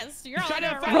 Under arrest. You're under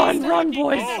arrest. Run,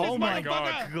 boys. Oh my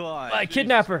god. I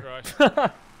kidnap her.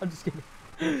 I'm just kidding.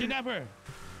 Kidnap her.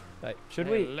 Should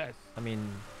we? I mean,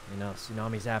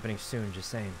 tsunami's happening soon, just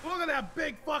saying. Look at that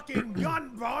big fucking gun,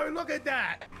 bro. Look at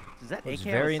that. Is that it's AK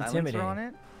very with intimidating. on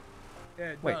it?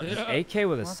 Yeah, wait, AK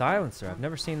with a silencer. I've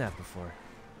never seen that before.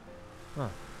 Huh.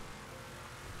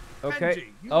 Okay.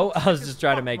 Oh, I was just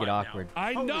trying to make it awkward.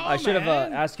 I know, I should have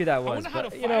asked you that once,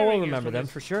 but we'll remember them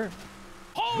for sure.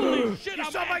 Holy shit! You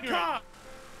shot my car.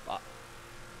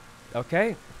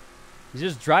 Okay. He's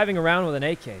just driving around with an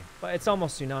AK, but it's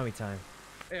almost tsunami time.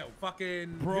 Ew,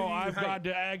 fucking. Bro, I've got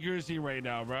the accuracy right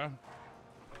now, bro.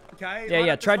 Okay.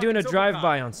 Yeah. Try doing a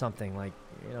drive-by on something, like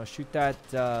shoot that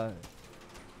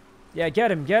Yeah,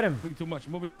 get him, get him. Moving too much.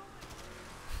 Moving.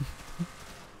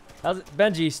 How's it?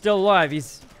 Benji, he's still alive.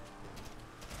 He's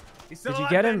still Did you alive,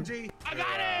 get him? Benji. I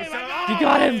got him. You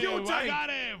got him. I got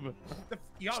him.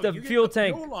 Yo, the you get fuel the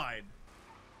tank. fuel line.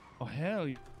 Oh hell.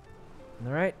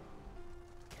 All right.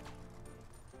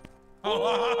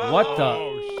 Oh, What the?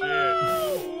 Oh shit.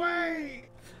 no way.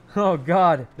 Oh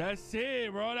God. That's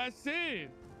it, bro. That's it.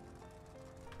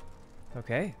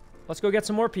 Okay. Let's go get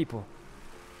some more people.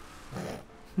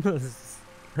 This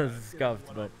is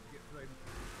scuffed, but.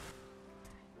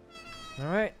 All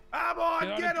right. Come on,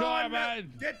 Get on the car, on,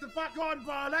 man. Get the fuck on,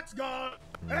 bro. Let's go.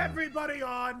 Everybody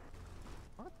on.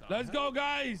 Let's go,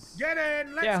 guys. Get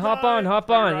in. Let's Yeah, go. hop on, hop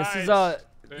on. This is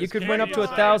you There's could win up to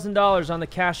candy $1,000 on the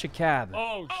cash a cab.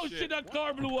 Oh Oh shit. shit, that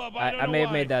car blew up. I don't know may have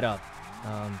why. made that up.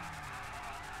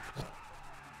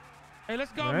 Hey,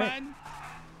 let's go, All right. man.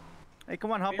 Hey,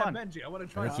 come on, hop Yeah, on. Benji, I want to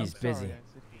I try think he's something. busy.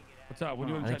 What's up? What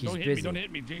are you I doing? think he's Don't hit busy. me. Don't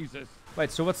hit me. Jesus.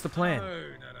 Wait, so what's the plan? No.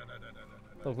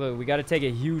 Look, look, we got to take a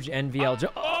huge NVL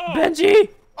jump. Oh! Benji!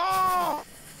 Oh,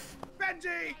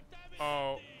 Benji!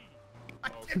 Oh. I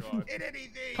didn't hit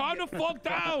anything. Calm the fuck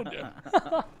down.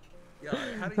 Yo,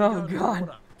 how do you Oh, go to the God. Oh,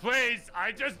 water? please,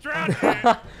 I just drowned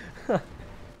it.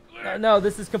 No,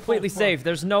 this is completely fuck. safe.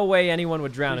 There's no way anyone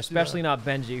would drown, Yes, especially not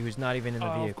Benji, who's not even in the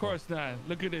Of vehicle. course not.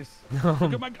 Look at this. Look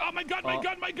at my. Oh my god! My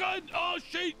gun! My gun! Oh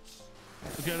shit!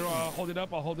 Okay, I'll hold it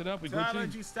up. I'll hold it up. We So how Gucci.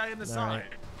 about you stay in the All side?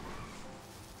 right.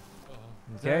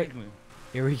 Okay, Exactly.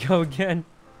 here we go again.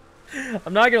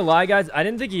 I'm not gonna lie, guys. I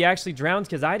didn't think he actually drowned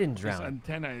because I didn't This drown.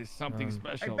 antenna is something Hey,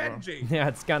 special, bro. Benji, Yeah,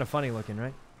 it's kind of funny looking,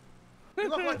 right? you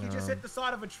look like you just hit the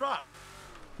side of a truck.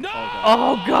 No!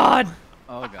 Oh God!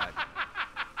 Oh god.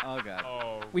 Oh god.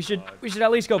 Oh. We should God.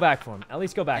 at least go back for him. At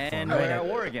least go back for him. And right? we're at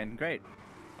war again. Great.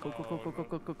 Go, go, go, go,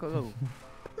 go, go, go, go.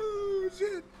 Oh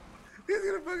shit! He's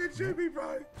gonna fucking shoot me,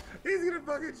 bro. He's gonna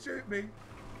fucking shoot me.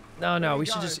 No, no, Where'd we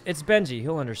he should go? just. It's Benji.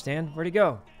 He'll understand. Where'd he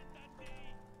go?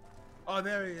 Oh,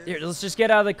 there he is. Here, let's just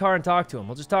get out of the car and talk to him.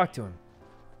 We'll just talk to him.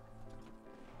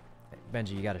 Hey,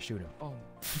 Benji, you gotta shoot him. Oh.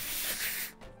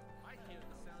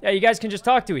 Yeah, you guys can just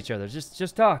talk to each other.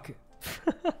 Just talk.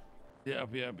 Yeah.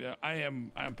 I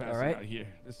am passing right. out here.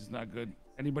 This is not good.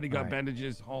 Anybody got All right.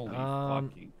 bandages? Holy Um,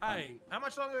 fucking. Hey, how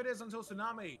much longer it is until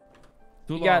tsunami?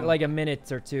 Too You got long. like a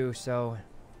minute or two, so.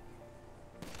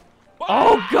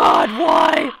 Oh God,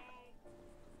 why?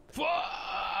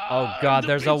 Oh God,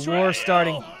 there's a war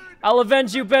starting. I'll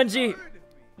avenge you, Benji.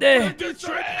 Eh.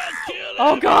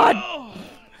 Oh God.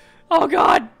 Oh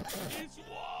God. It's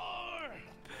war.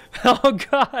 Oh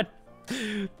God.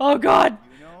 Oh God.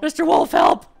 Mr. Wolf,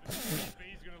 help. He's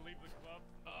gonna leave the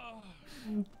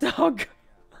club. Oh God.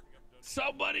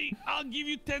 Somebody, I'll give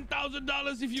you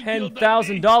 $10,000 if you kill that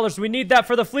 $10,000. We need that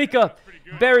for the Fleeka.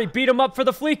 Barry, beat him up for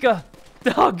the Fleeka.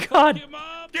 Oh God. Him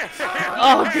up.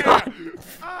 Oh God.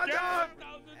 Oh no!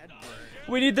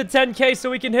 We need the 10K so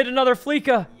we can hit another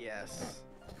Fleeka. Yes.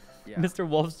 Yeah. Mr.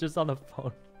 Wolf's just on the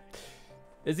phone.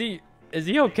 Is he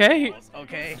okay?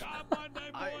 Okay. Come on,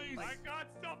 my boys. I can't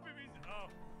stop him. He's.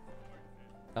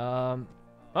 Oh.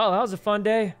 Well, that was a fun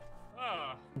day.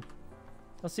 Ah.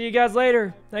 I'll see you guys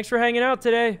later. Thanks for hanging out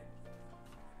today.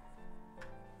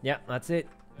 Yeah, that's it.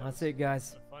 That's it,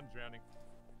 guys. Fun drowning.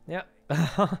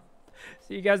 Yep.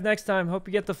 See you guys next time. Hope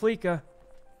you get the Fleeka.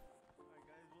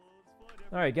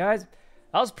 Alright, guys.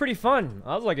 That was pretty fun.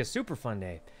 That was like a super fun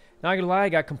day. Not gonna lie, I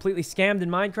got completely scammed in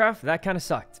Minecraft. That kind of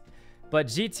sucked. But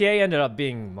GTA ended up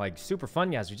being like super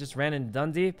fun, guys. We just ran into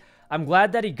Dundee. I'm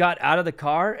glad that he got out of the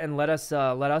car and let us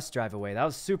drive away. That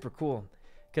was super cool.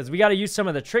 Because we got to use some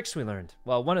of the tricks we learned.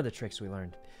 Well, one of the tricks we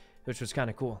learned, which was kind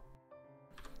of cool.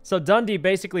 So Dundee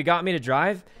basically got me to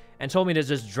drive and told me to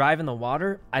just drive in the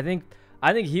water. I think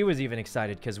he was even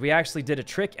excited because we actually did a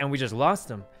trick and we just lost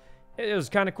him. It was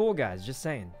kind of cool, guys. Just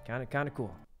saying, kind of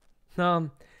cool.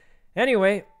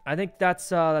 Anyway, I think that's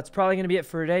probably gonna be it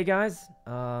for today, guys.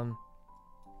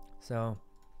 So,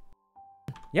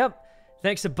 yep.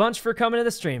 Thanks a bunch for coming to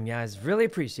the stream, guys. Really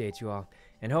appreciate you all,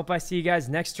 and hope I see you guys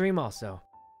next stream also.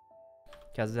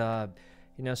 Because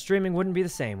you know, streaming wouldn't be the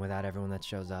same without everyone that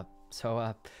shows up.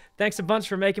 So, thanks a bunch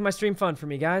for making my stream fun for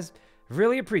me, guys.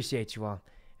 Really appreciate you all,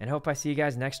 and hope I see you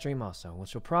guys next stream also,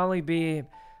 which will probably be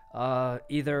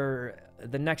either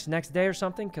the next day or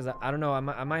something, because I don't know, I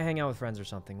might hang out with friends or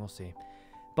something. We'll see.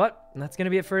 But that's gonna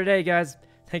be it for today, guys.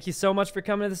 Thank you so much for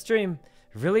coming to the stream.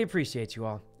 Really appreciate you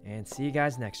all, and see you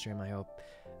guys next stream, I hope.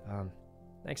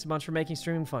 Thanks a bunch for making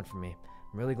streaming fun for me.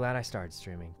 I'm really glad I started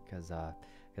streaming because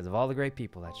of all the great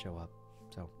people that show up.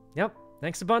 So yep,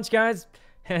 thanks a bunch, guys,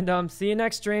 and see you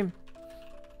next stream.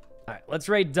 All right, let's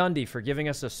rate Dundee for giving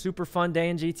us a super fun day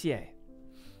in GTA.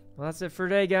 Well, that's it for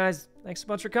today, guys. Thanks a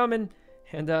bunch for coming,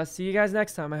 And see you guys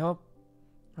next time, I hope.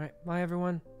 All right, bye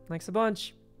everyone. Thanks a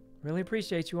bunch. Really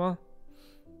appreciate you all.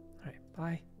 All right,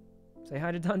 bye. Say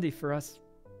hi to Dundee for us.